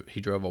he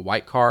drove a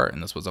white car,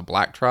 and this was a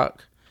black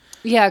truck.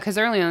 Yeah, because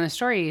early on in the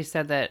story, you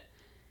said that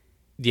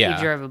he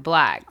drove a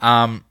black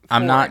I'm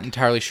Ford. not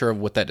entirely sure of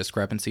what that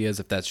discrepancy is,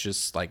 if that's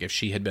just like if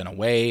she had been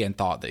away and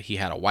thought that he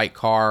had a white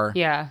car.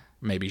 Yeah.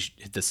 Maybe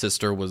the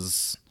sister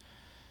was...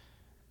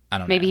 I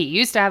don't know. Maybe he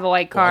used to have a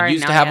white car. Well, he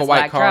used to have a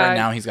white car, and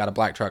now he's got a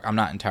black truck. I'm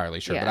not entirely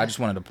sure, but I just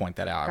wanted to point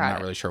that out. I'm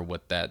not really sure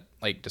what that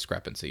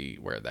discrepancy,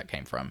 where that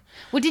came from.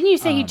 Well, didn't you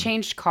say he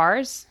changed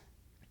cars?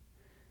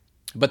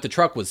 But the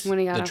truck was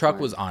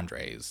was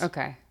Andre's.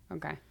 Okay.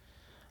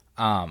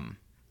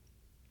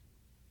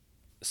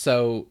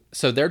 So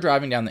they're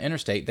driving down the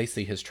interstate. They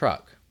see his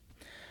truck.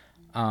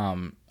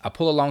 I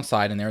pull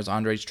alongside, and there's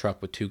Andre's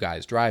truck with 2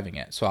 guys driving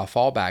it. So I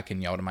fall back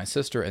and yell to my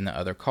sister in the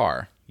other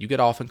car, "You get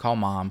off and call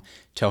Mom.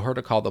 Tell her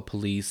to call the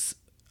police,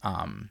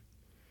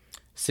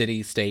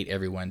 city, state,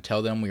 everyone.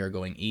 Tell them we are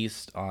going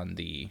east on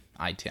the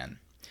I-10.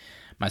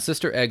 My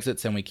sister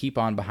exits, and we keep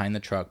on behind the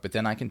truck, but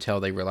then I can tell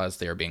they realize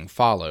they are being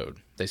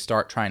followed. They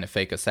start trying to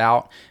fake us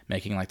out,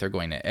 making like they're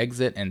going to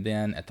exit, and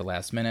then at the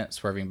last minute,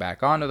 swerving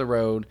back onto the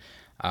road,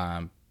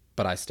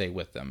 but I stay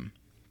with them.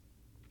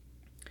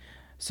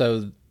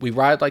 So we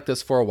ride like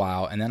this for a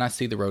while, and then I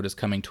see the road is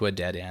coming to a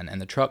dead end, and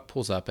the truck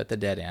pulls up at the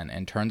dead end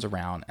and turns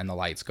around, and the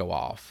lights go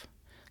off,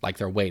 like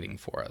they're waiting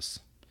for us.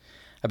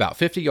 About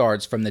 50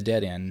 yards from the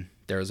dead end,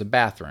 there is a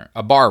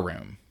bar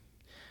room.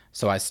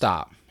 So I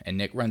stop, and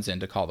Nick runs in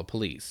to call the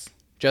police.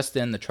 Just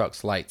then, the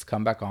truck's lights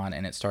come back on,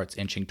 and it starts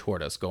inching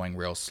toward us, going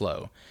real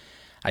slow.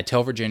 I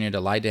tell Virginia to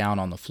lie down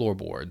on the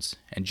floorboards,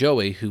 and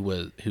Joey,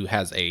 who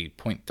has a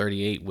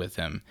 .38 with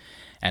him,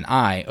 and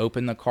I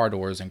open the car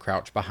doors and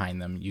crouch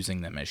behind them,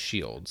 using them as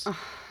shields.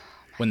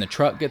 When the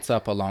truck gets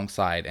up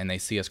alongside and they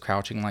see us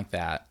crouching like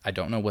that, I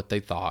don't know what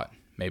they thought.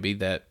 Maybe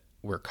that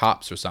we're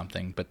cops or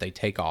something, but they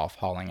take off,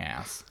 hauling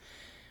ass.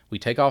 We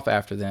take off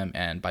after them,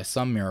 and by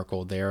some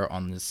miracle, there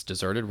on this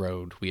deserted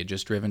road we had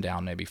just driven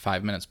down maybe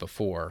 5 minutes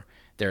before,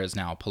 there is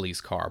now a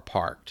police car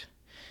parked.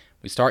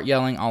 We start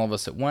yelling, all of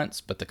us at once,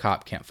 but the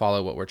cop can't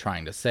follow what we're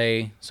trying to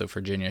say, so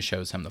Virginia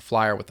shows him the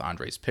flyer with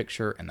Andre's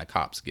picture, and the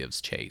cops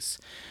gives chase.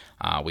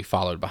 We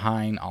followed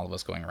behind, all of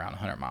us going around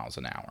 100 miles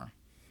an hour.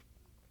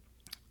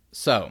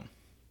 So,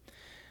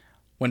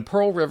 when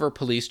Pearl River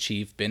Police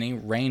Chief Benny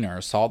Rayner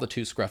saw the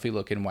 2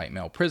 scruffy-looking white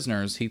male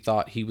prisoners, he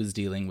thought he was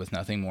dealing with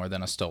nothing more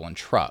than a stolen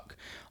truck,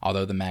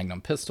 although the Magnum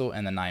pistol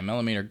and the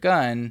 9mm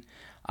gun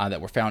that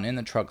were found in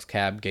the truck's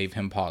cab gave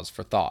him pause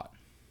for thought.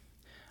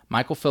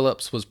 Michael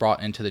Phillips was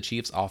brought into the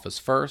chief's office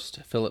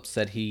first. Phillips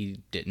said he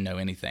didn't know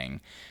anything.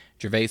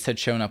 Gervais had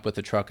shown up with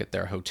the truck at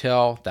their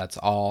hotel, that's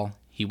all.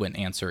 He wouldn't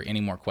answer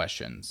any more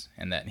questions,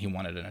 and that he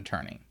wanted an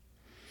attorney.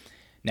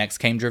 Next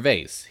came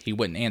Gervais. He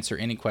wouldn't answer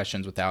any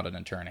questions without an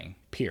attorney,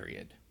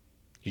 period.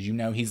 Because you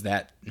know he's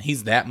that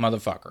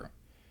motherfucker.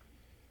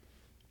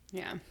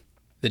 Yeah.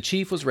 The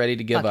chief was ready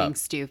to give up. Fucking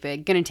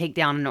stupid. Gonna take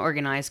down an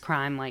organized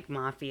crime like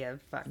mafia.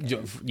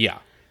 Fucking. Yeah.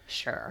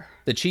 Sure.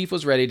 The chief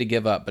was ready to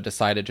give up, but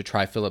decided to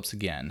try Phillips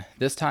again.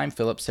 This time,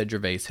 Phillips said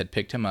Gervais had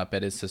picked him up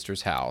at his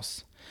sister's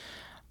house.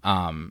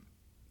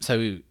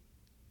 So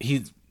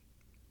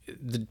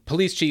the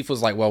police chief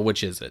was like, well,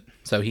 which is it?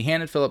 So he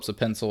handed Phillips a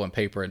pencil and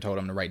paper and told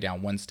him to write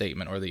down one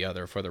statement or the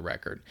other for the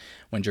record.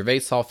 When Gervais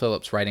saw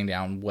Phillips writing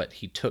down what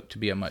he took to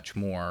be a much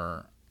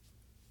more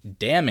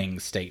damning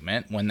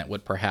statement, one that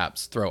would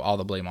perhaps throw all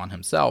the blame on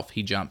himself,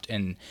 he jumped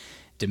and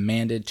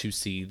demanded to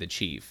see the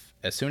chief.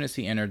 As soon as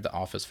he entered the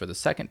office for the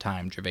second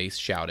time, Gervais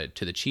shouted,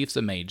 to the chief's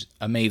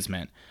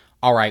amazement,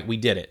 "All right, we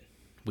did it.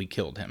 We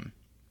killed him."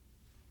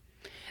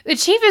 The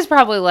chief is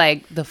probably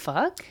like, the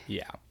fuck?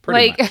 Yeah,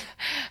 pretty much.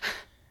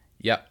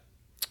 Yep.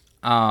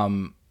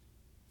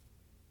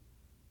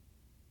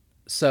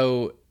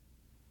 So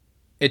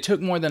it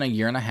took more than a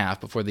year and a half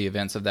before the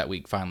events of that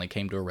week finally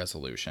came to a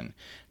resolution.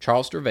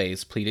 Charles Gervais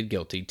pleaded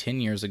guilty 10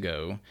 years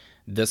ago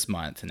this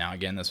month. Now,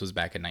 again, this was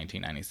back in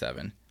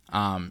 1997.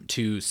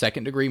 To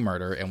second-degree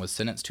murder and was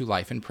sentenced to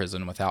life in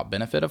prison without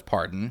benefit of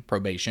pardon,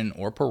 probation,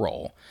 or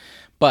parole.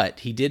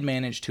 But he did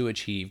manage to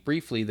achieve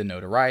briefly the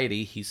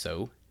notoriety he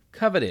so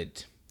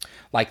coveted,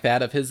 like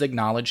that of his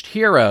acknowledged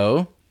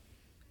hero,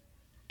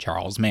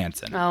 Charles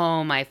Manson.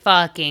 Oh my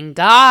fucking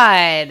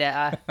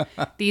God.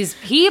 These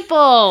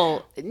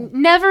people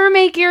never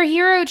make your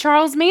hero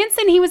Charles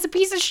Manson. He was a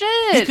piece of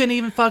shit. He couldn't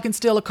even fucking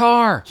steal a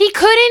car. He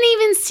couldn't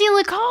even steal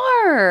a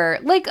car.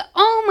 Like,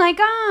 oh my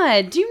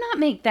God. Do not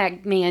make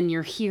that man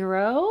your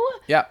hero.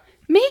 Yep.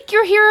 Make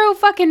your hero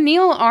fucking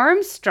Neil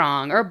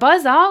Armstrong or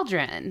Buzz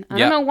Aldrin. I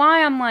don't know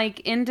why I'm like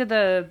into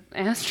the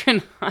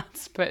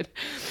astronauts, but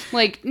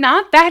like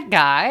not that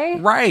guy.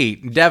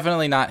 Right.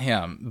 Definitely not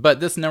him. But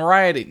this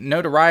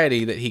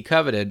notoriety that he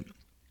coveted,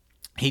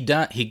 he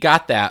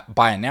got that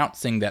by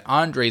announcing that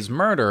Andre's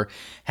murder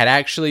had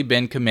actually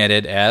been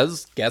committed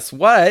as, guess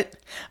what?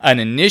 An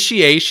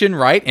initiation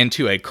right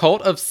into a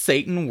cult of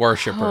Satan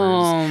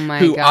worshipers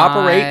who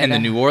operate in the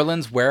New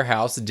Orleans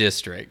warehouse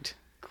district.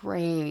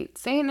 Great.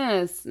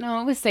 Satanist. No,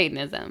 it was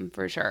Satanism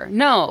for sure.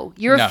 No,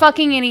 you're a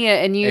fucking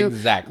idiot and you...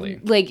 Exactly.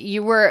 Like,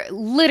 you were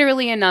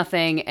literally a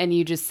nothing and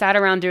you just sat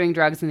around doing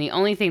drugs and the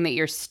only thing that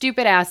your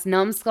stupid ass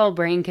numbskull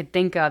brain could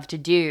think of to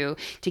do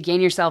to gain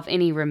yourself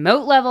any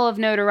remote level of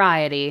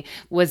notoriety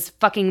was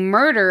fucking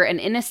murder an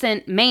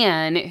innocent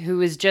man who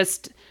was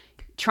just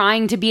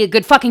trying to be a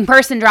good fucking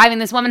person driving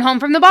this woman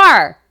home from the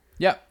bar.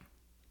 Yep.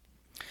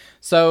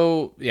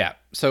 So, yeah.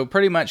 So,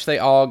 pretty much they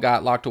all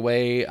got locked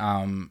away.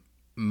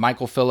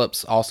 Michael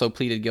Phillips also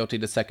pleaded guilty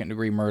to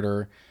second-degree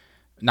murder.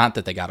 Not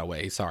that they got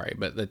away, sorry,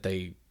 but that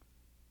they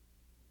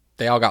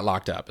all got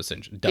locked up,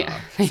 essentially. Duh.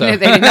 Yeah. So,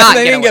 they did not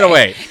they didn't get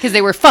away. Because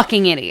they were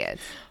fucking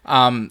idiots.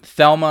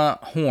 Thelma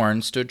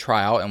Horn stood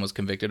trial and was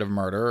convicted of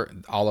murder.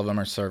 All of them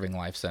are serving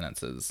life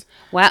sentences.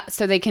 Wow,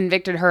 so they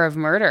convicted her of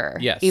murder.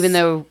 Yes. Even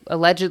though,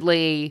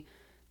 allegedly,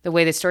 the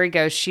way the story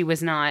goes, she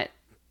was not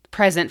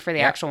present for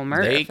the actual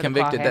murder. They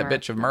convicted that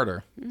bitch of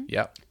murder. Mm-hmm.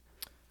 Yep.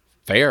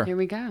 Fair. Here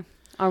we go.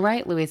 All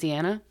right,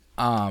 Louisiana.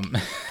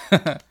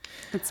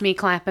 It's me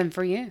clapping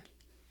for you.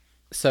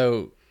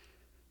 So,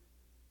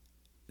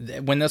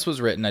 when this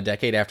was written, a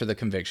decade after the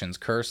convictions,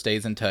 Kerr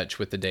stays in touch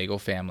with the Daigle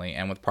family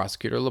and with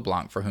Prosecutor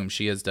LeBlanc, for whom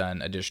she has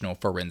done additional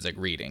forensic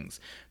readings.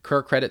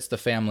 Kerr credits the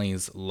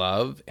family's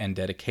love and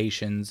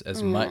dedications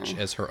as much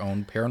as her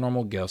own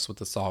paranormal gifts with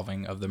the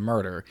solving of the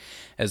murder,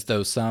 as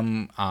though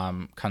some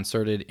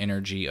concerted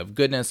energy of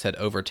goodness had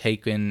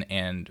overtaken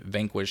and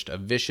vanquished a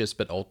vicious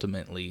but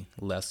ultimately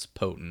less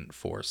potent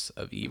force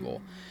of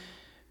evil.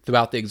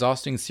 Throughout the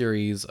exhausting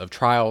series of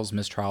trials,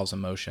 mistrials,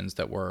 and motions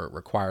that were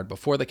required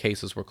before the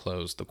cases were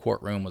closed, the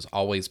courtroom was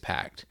always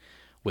packed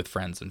with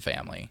friends and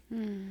family.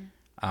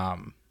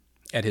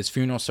 At his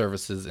funeral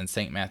services in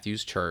St.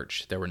 Matthew's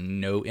Church, there were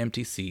no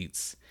empty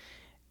seats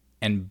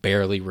and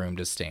barely room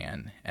to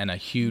stand, and a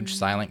huge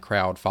silent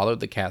crowd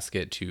followed the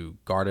casket to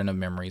Garden of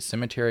Memories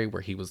Cemetery,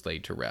 where he was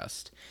laid to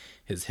rest.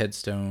 His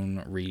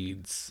headstone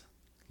reads,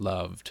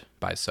 "Loved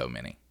by so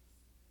many."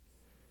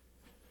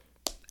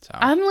 So.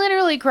 I'm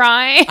literally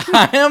crying.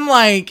 I am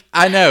like,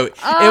 I know.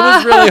 It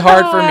was really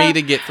hard for me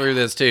to get through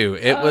this too.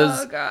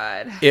 Oh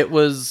God. It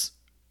was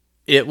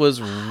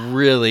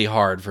really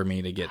hard for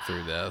me to get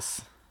through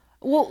this.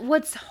 Well,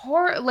 what's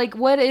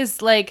what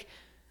is like,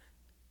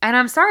 and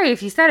I'm sorry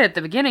if you said it at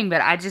the beginning,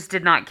 but I just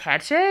did not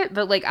catch it.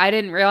 But like, I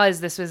didn't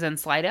realize this was in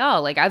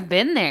Slidell. Like, I've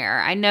been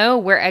there. I know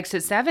where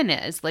Exit 7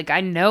 is. Like,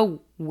 I know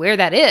where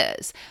that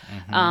is.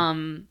 It's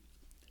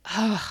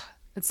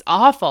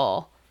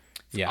awful.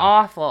 It's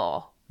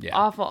awful. Yeah.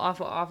 Awful,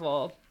 awful,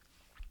 awful.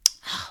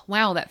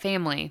 Wow, that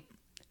family.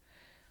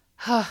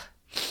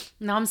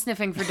 Now I'm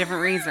sniffing for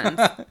different reasons.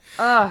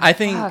 I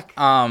think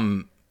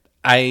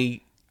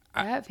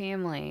that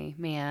family,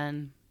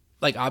 man.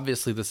 Like,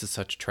 obviously this is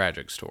such a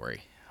tragic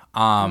story.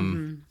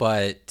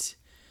 But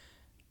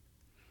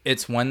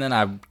it's one that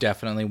I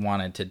definitely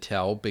wanted to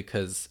tell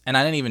because, and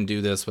I didn't even do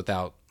this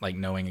without like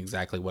knowing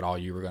exactly what all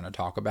you were going to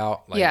talk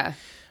about. Like, yeah.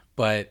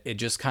 But it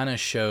just kind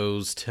of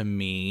shows to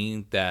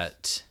me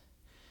that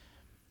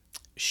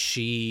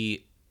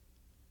she,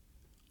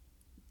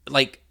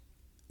 like,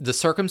 the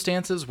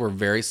circumstances were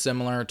very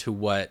similar to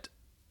what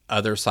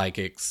other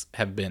psychics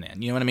have been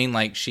in. You know what I mean?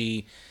 Like,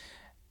 she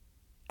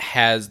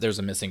there's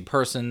a missing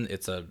person.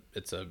 It's a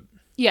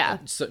yeah.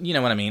 So you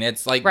know what I mean?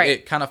 It's like Right.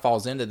 it kind of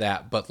falls into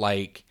that, but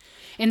like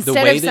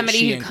Instead of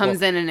somebody who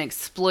comes in and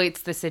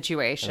exploits the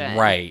situation.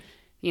 Right.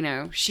 You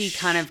know, she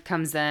kind of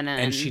comes in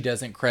and she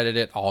doesn't credit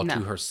it all to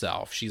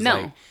herself. She's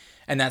like,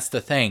 and that's the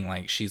thing.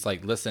 Like, she's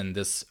like, listen,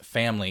 this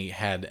family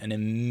had an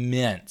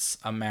immense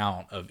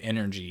amount of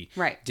energy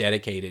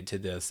dedicated to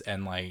this,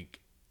 and like,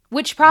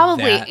 which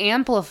probably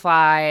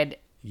amplified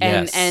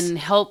and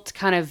helped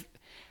kind of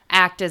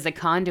act as a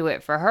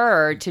conduit for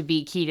her to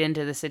be keyed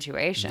into the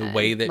situation. The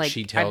way that like,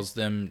 she tells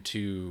them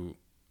to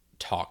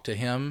talk to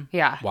him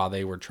while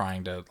they were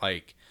trying to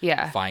like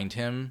find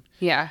him.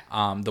 Yeah.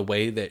 The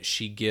way that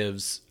she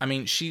gives, I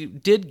mean, she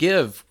did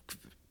give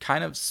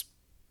kind of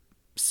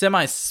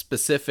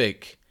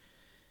semi-specific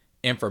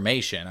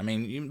information. I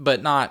mean,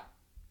 but not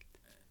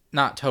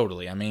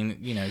totally. I mean,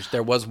 you know,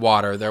 there was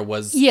water, there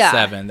was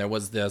 7, there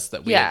was this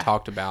that we had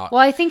talked about.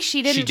 Well, I think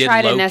she didn't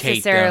try to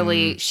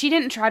necessarily, she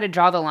didn't try to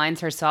draw the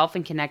lines herself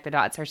and connect the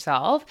dots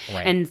herself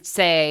and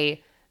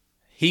say,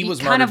 he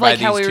was murdered by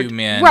these 2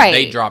 men.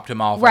 They dropped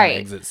him off on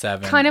exit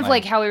 7. Kind of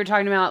like how we were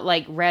talking about,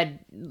 like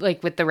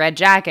with the red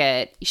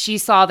jacket. She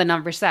saw the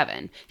number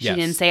 7. She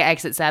didn't say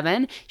exit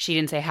 7. She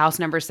didn't say house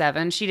number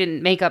 7. She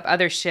didn't make up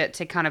other shit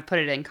to kind of put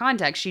it in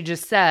context. She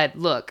just said,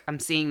 "Look, I'm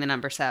seeing the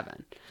number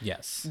 7.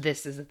 Yes,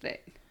 this is a thing."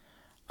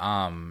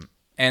 And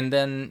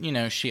then you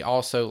know, she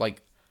also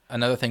like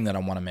another thing that I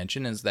want to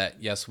mention is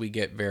that yes, we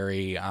get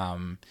very,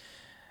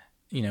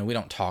 you know, we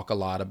don't talk a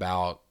lot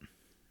about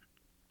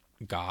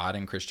God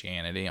and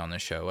Christianity on the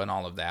show and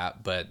all of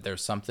that, but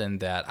there's something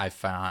that I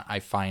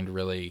find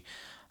really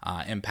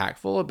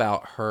impactful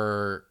about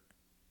her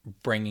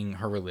bringing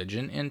her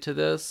religion into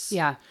this.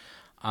 Yeah.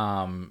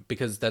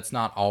 Because that's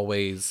not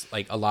always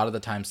like, a lot of the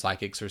time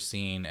psychics are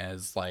seen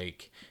as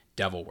like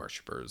devil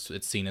worshippers.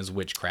 It's seen as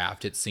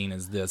witchcraft. It's seen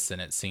as this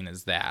and it's seen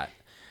as that.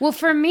 Well,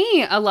 for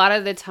me, a lot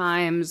of the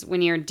times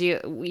when you're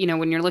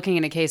when you're looking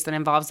at a case that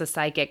involves a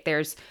psychic,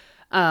 there's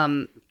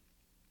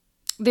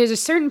a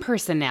certain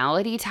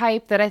personality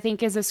type that I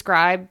think is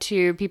ascribed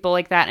to people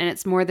like that. And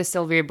it's more the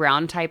Sylvia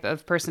Brown type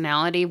of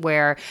personality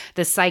where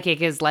the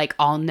psychic is like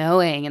all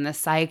knowing and the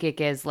psychic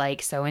is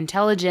like so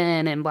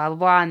intelligent and blah, blah,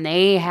 blah. And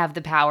they have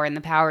the power and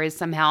the power is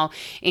somehow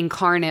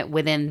incarnate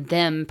within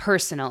them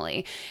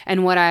personally.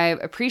 And what I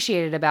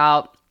appreciated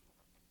about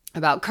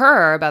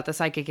Kerr, about the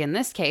psychic in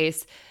this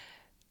case,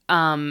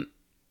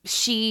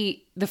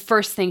 the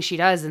first thing she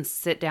does is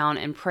sit down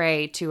and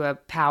pray to a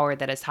power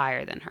that is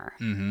higher than her.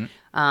 Mm-hmm.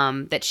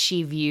 That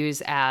she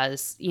views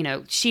as, you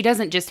know, she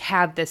doesn't just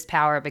have this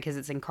power because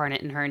it's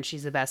incarnate in her and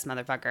she's the best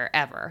motherfucker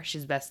ever.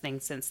 She's the best thing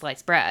since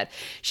sliced bread.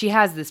 She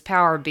has this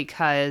power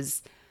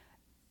because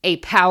a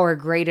power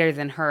greater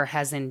than her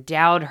has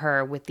endowed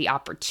her with the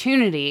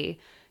opportunity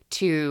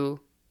to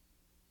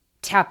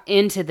tap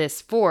into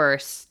this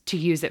force to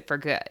use it for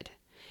good.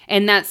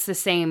 And that's the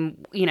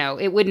same, you know,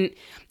 it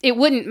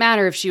wouldn't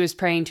matter if she was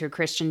praying to a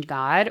Christian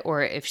God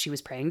or if she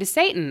was praying to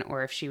Satan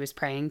or if she was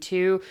praying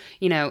to,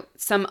 you know,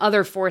 some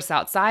other force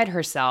outside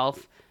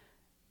herself.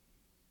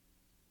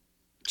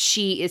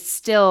 She is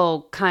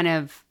still kind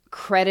of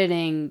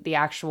crediting the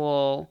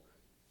actual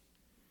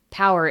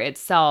power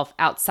itself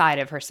outside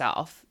of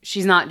herself.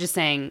 She's not just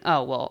saying,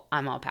 "Oh, well,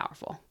 I'm all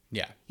powerful."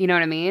 Yeah. You know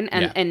what I mean?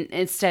 And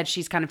instead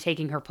she's kind of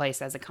taking her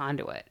place as a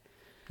conduit.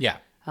 Yeah,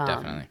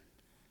 definitely.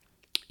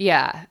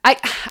 Yeah,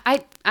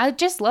 I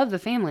just love the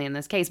family in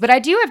this case. But I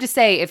do have to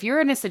say, if you're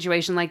in a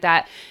situation like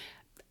that,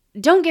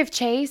 don't give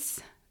chase.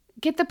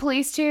 Get the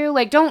police to.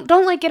 Like, don't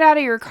like get out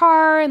of your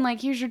car and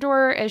like use your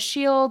door as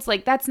shields.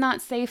 Like, that's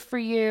not safe for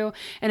you.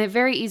 And it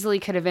very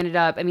easily could have ended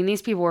up, I mean,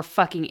 these people were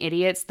fucking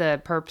idiots.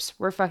 The perps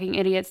were fucking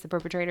idiots, the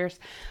perpetrators.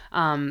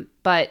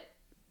 But,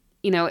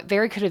 you know, it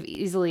very could have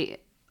easily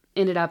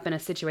ended up in a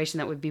situation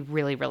that would be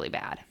really, really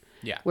bad.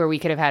 Yeah. Where we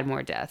could have had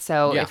more death.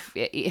 So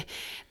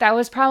that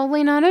was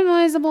probably not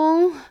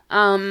advisable.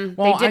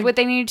 They did what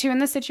they needed to in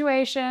the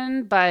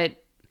situation,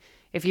 but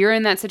if you're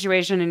in that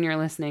situation and you're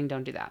listening,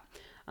 don't do that.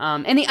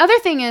 And the other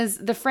thing is,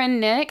 the friend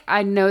Nick,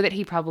 I know that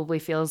he probably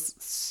feels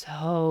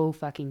so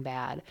fucking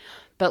bad.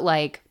 But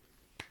like,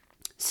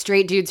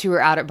 straight dudes who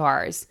are out at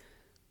bars,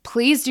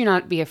 please do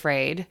not be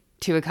afraid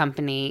to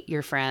accompany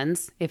your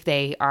friends if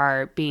they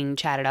are being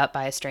chatted up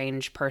by a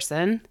strange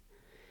person.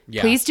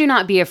 Yeah. Please do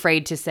not be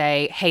afraid to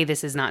say, "Hey,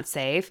 this is not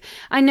safe."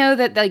 I know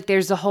that like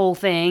there's a whole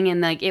thing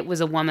and like it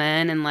was a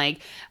woman and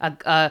like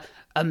a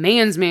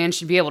man's man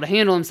should be able to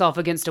handle himself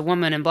against a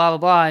woman and blah, blah,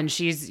 blah. And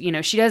she's, you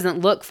know, she doesn't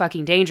look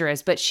fucking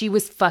dangerous, but she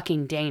was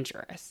fucking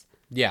dangerous.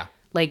 Yeah.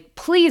 Like,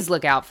 please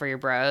look out for your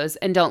bros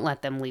and don't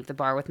let them leave the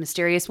bar with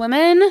mysterious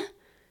women.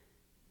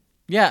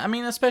 Yeah. I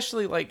mean,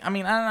 especially like, I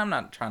mean, I'm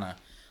not trying to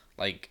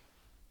like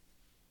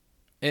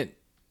it.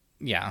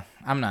 Yeah.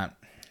 I'm not.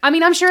 I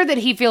mean, I'm sure that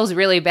he feels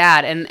really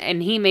bad,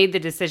 and he made the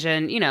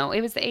decision, you know,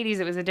 it was the 80s,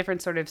 it was a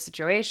different sort of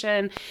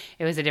situation,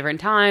 it was a different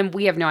time,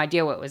 we have no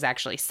idea what was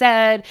actually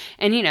said,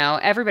 and, you know,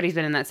 everybody's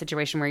been in that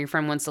situation where your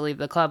friend wants to leave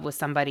the club with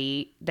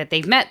somebody that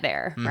they've met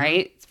there,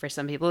 right? For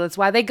some people, that's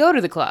why they go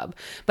to the club.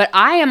 But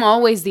I am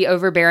always the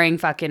overbearing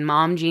fucking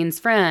Mom Jean's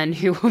friend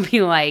who will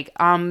be like,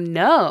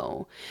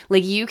 no.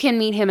 Like, you can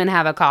meet him and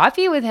have a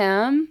coffee with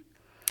him.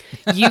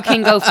 You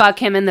can go fuck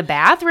him in the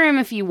bathroom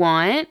if you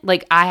want.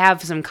 Like, I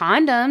have some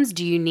condoms.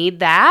 Do you need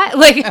that?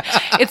 Like,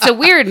 it's a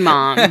weird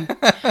mom.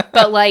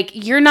 But, like,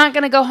 you're not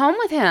going to go home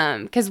with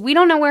him because we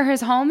don't know where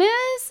his home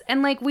is.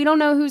 And, like, we don't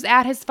know who's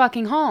at his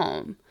fucking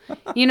home.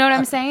 You know what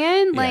I'm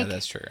saying? Like, yeah,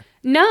 that's true.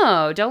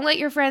 No, don't let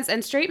your friends,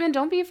 and straight men,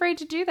 don't be afraid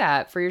to do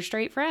that for your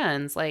straight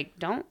friends. Like,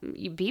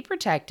 you be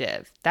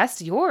protective.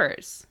 That's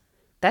yours.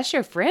 That's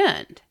your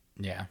friend.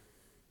 Yeah,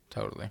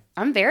 totally.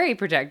 I'm very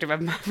protective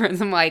of my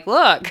friends. I'm like,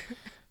 look.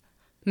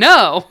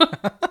 No,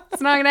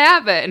 it's not going to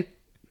happen.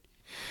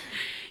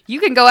 You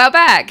can go out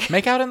back.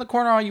 Make out in the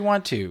corner all you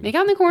want to. Make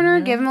out in the corner,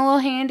 give him a little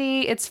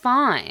handy. It's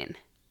fine.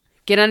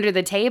 Get under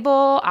the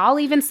table. I'll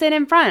even sit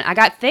in front. I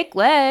got thick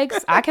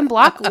legs. I can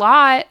block a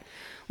lot.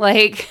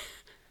 Like,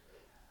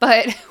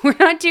 but we're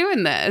not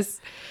doing this.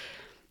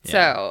 Yeah.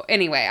 So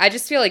anyway, I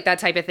just feel like that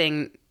type of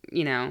thing,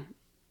 you know,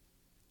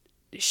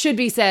 should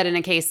be said in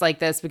a case like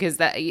this because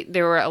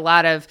there were a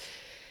lot of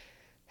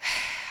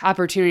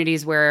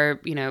opportunities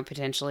where, you know,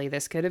 potentially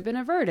this could have been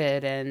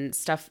averted and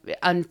stuff.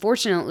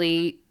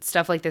 Unfortunately,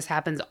 stuff like this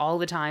happens all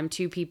the time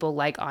to people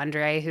like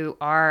Andre who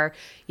are,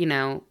 you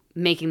know,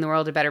 making the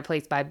world a better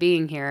place by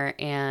being here.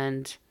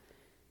 And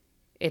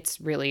it's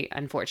really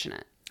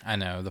unfortunate. I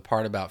know. The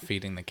part about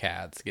feeding the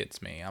cats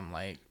gets me. I'm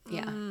like,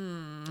 yeah.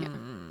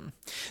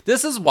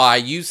 This is why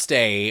you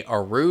stay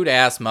a rude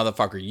ass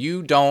motherfucker.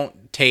 You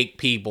don't take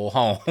people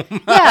home.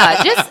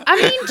 Yeah,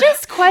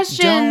 just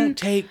question. Don't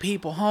take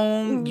people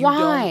home.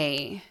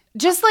 Why?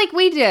 Just like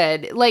we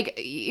did. Like,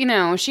 you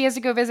know, she has to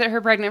go visit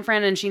her pregnant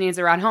friend and she needs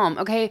a ride home.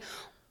 Okay,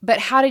 but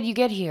how did you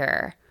get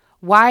here?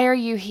 Why are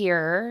you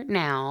here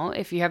now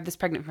if you have this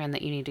pregnant friend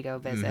that you need to go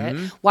visit?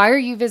 Mm-hmm. Why are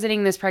you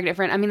visiting this pregnant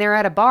friend? I mean, they're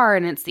at a bar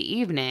and it's the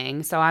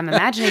evening, so I'm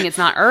imagining it's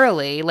not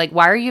early. Like,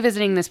 why are you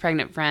visiting this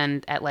pregnant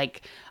friend at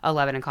like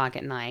 11 o'clock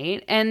at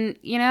night? And,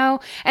 you know,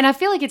 and I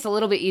feel like it's a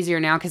little bit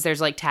easier now because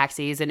there's like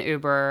taxis and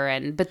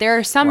Uber, but there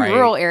are some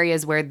rural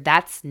areas where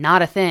that's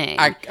not a thing.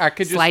 I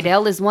could just...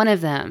 Slidell is one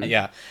of them.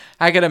 Yeah.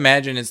 I could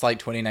imagine it's like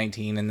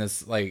 2019 and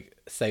this like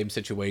same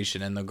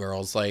situation and the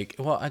girl's like,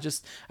 well,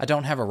 I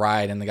don't have a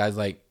ride. And the guy's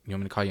like, you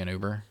want me to call you an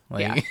Uber?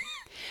 Like, yeah.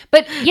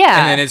 But yeah.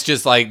 And then it's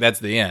just like, that's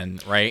the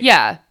end, right?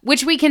 Yeah.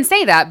 Which we can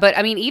say that. But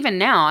I mean, even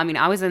now, I mean,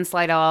 I was in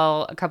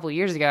Slidell a couple of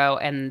years ago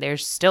and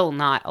there's still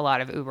not a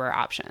lot of Uber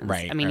options.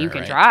 Right. I mean, you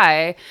can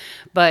try,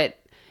 but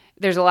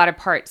there's a lot of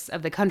parts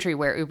of the country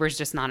where Uber's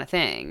just not a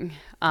thing.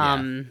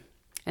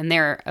 And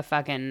they're a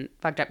fucking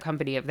fucked up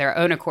company of their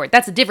own accord.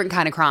 That's a different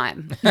kind of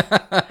crime.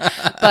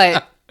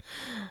 But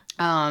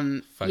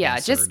yeah,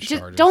 just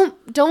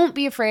don't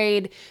be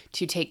afraid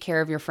to take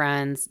care of your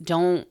friends.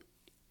 Don't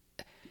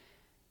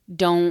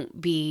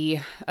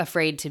be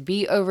afraid to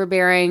be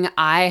overbearing.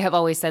 I have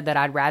always said that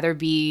I'd rather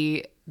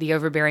be the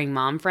overbearing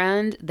mom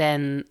friend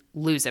than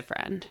lose a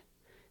friend.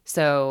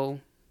 So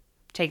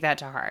take that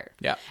to heart.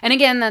 Yeah. And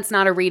again, that's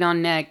not a read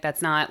on Nick.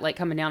 That's not like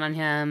coming down on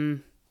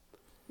him.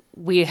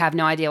 We have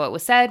no idea what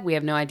was said. We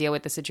have no idea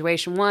what the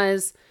situation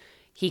was.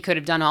 He could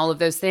have done all of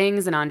those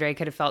things, and Andre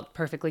could have felt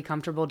perfectly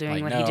comfortable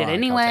doing what he did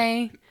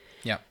anyway.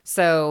 Yeah.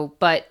 So,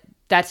 but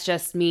that's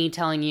just me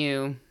telling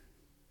you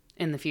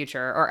in the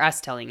future, or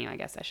us telling you, I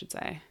guess I should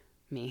say.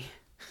 Me.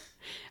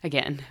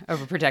 Again,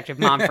 overprotective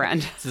mom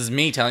friend. This is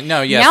me telling...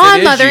 No, yes, now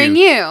I'm mothering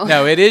you.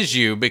 No, it is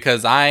you,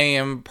 because I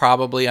am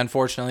probably,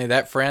 unfortunately,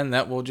 that friend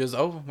that will just...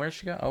 Oh, where'd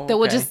she go? Oh, that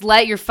will just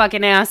let your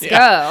fucking ass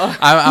go.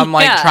 I'm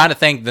like trying to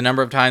think the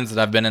number of times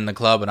that I've been in the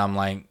club, and I'm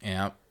like,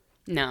 yeah.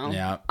 No.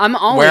 Yeah. I'm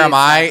always... Where am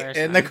I?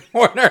 In the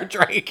corner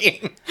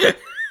drinking.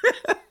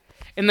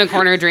 In the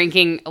corner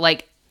drinking,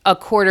 like, a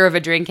quarter of a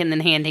drink and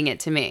then handing it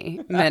to me.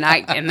 And then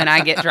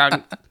I get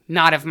drunk,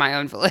 not of my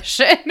own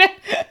volition.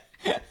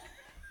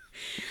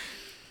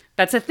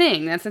 That's a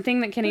thing. That's the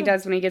thing that Kenny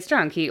does when he gets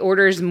drunk. He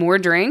orders more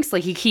drinks.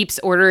 Like, he keeps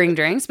ordering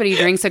drinks, but he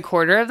drinks a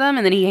quarter of them,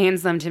 and then he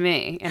hands them to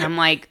me. And I'm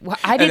like, well,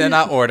 I didn't... And then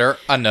I order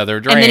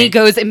another drink. And then he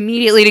goes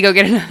immediately to go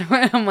get another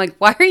one. I'm like,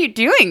 why are you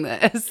doing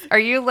this? Are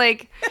you,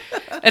 like,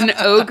 an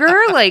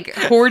ogre? Like,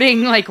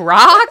 hoarding, like,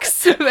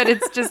 rocks? But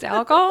it's just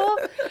alcohol?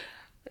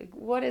 Like,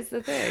 what is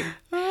the thing?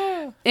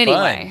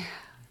 Anyway.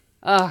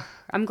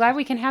 I'm glad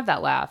we can have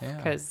that laugh,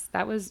 because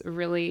that was a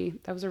really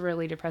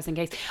depressing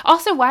case.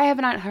 Also, why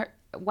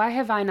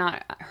have I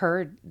not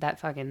heard that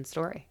fucking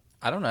story?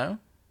 I don't know.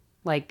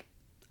 Like,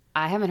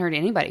 I haven't heard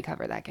anybody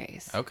cover that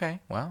case. Okay,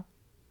 well,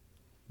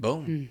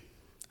 boom.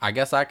 I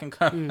guess I can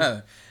come.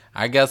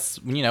 I guess,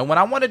 you know, when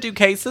I want to do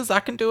cases, I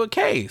can do a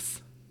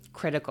case.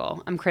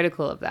 I'm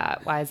critical of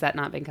that. Why has that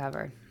not been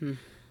covered?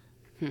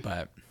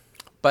 But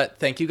But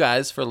thank you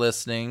guys for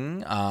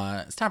listening.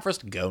 It's time for us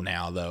to go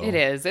now, though. It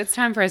is. It's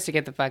time for us to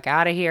get the fuck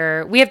out of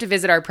here. We have to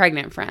visit our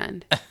pregnant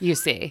friend, you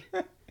see.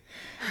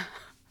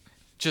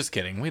 Just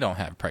kidding. We don't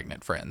have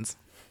pregnant friends.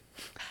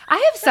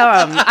 I have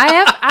some.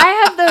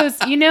 I have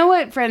those. You know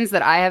what friends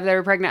that I have that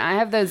are pregnant? I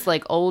have those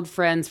like old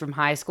friends from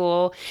high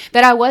school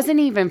that I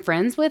wasn't even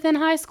friends with in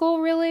high school,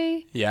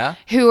 really. Yeah.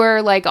 Who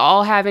are like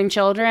all having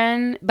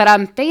children, but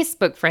I'm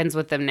Facebook friends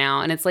with them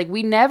now. And it's like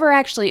we never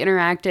actually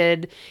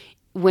interacted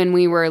when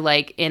we were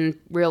like in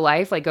real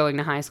life, like going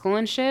to high school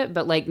and shit,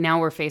 but like now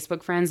we're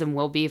Facebook friends and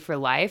will be for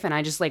life. And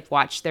I just like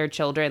watch their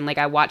children. Like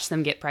I watch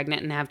them get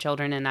pregnant and have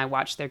children, and I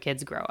watch their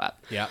kids grow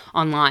up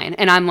online.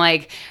 And I'm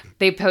like,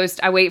 they post,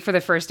 I wait for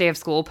the first day of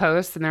school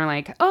posts, and they're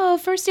like, oh,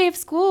 first day of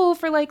school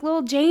for like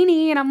little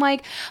Janie. And I'm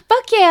like,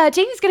 fuck yeah,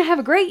 Janie's going to have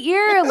a great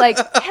year. Like,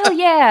 hell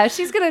yeah,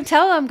 she's going to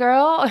tell them,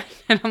 girl.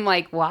 And I'm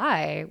like,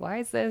 why? Why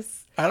is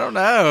this? I don't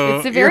know.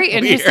 It's a very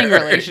interesting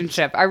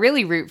relationship. I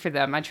really root for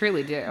them. I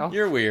truly do.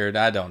 You're weird.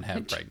 I don't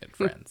have pregnant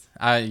friends.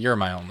 You're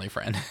my only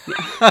friend.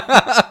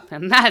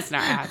 And that's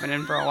not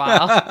happening for a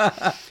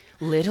while.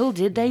 Little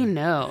did they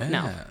know.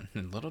 Yeah,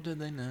 no. Little did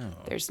they know.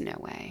 There's no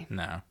way.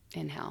 No.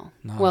 In hell.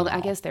 Not Well, at all.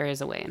 I guess there is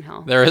a way in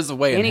hell. There is a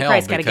way in hell.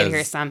 Antichrist got to get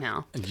here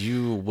somehow.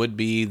 You would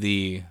be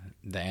the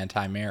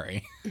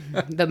anti-Mary.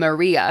 The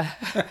Maria.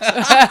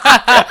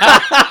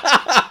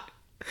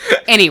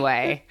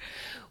 Anyway,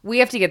 we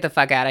have to get the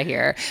fuck out of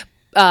here.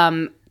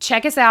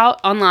 Check us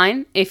out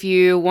online if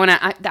you want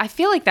to. I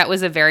feel like that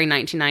was a very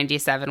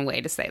 1997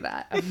 way to say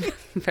that.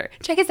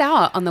 Check us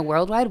out on the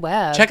World Wide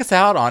Web. Check us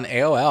out on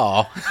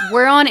AOL.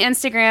 We're on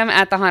Instagram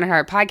at The Haunted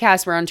Heart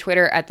Podcast. We're on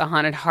Twitter at The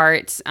Haunted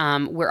Heart.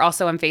 We're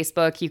also on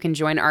Facebook. You can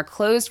join our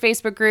closed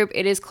Facebook group.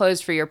 It is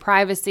closed for your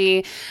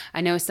privacy.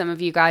 I know some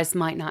of you guys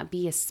might not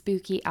be as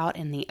spooky out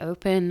in the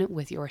open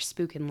with your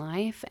spookin'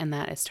 life, and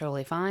that is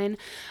totally fine.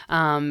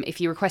 If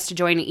you request to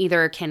join,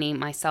 either Kenny,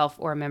 myself,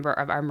 or a member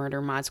of our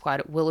Murder Mod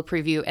Squad will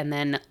approve you, and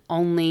then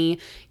only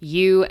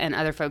you and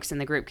other folks in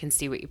the group can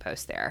see what you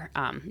post there.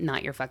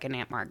 Not your fucking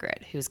Aunt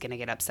Margaret, who's going to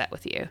get upset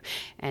with you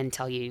and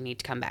tell you need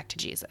to come back to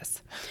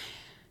Jesus.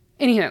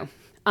 Anywho,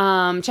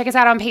 check us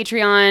out on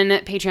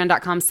Patreon,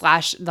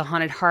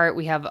 patreon.com/thehauntedheart.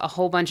 We have a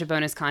whole bunch of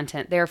bonus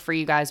content there for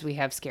you guys. We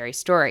have scary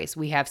stories.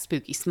 We have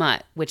spooky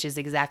smut, which is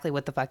exactly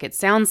what the fuck it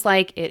sounds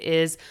like. It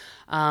is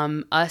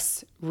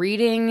us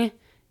reading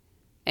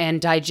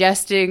and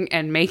digesting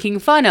and making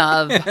fun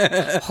of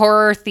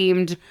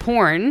horror-themed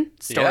porn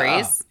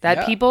stories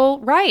that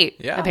people write,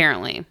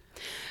 apparently.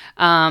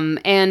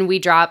 And we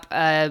drop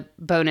a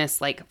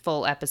bonus, like,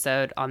 full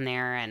episode on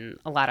there and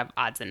a lot of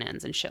odds and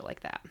ends and shit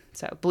like that.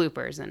 So,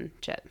 bloopers and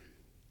shit.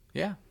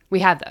 Yeah. We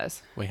have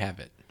those. We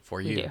have it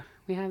for you. We do.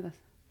 We have this.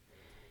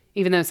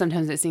 Even though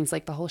sometimes it seems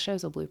like the whole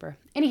show's a blooper.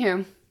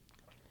 Anywho,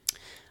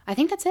 I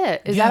think that's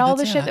it. Is that all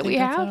the shit that we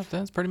have?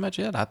 That's pretty much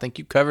it. I think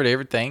you covered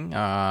everything.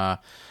 I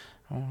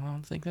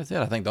don't think that's it.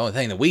 I think the only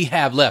thing that we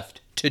have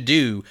left to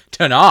do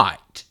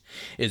tonight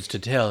is to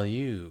tell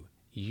you,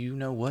 you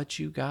know what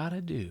you gotta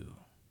do.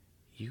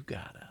 You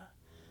gotta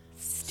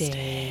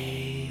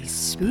stay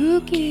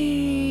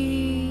spooky.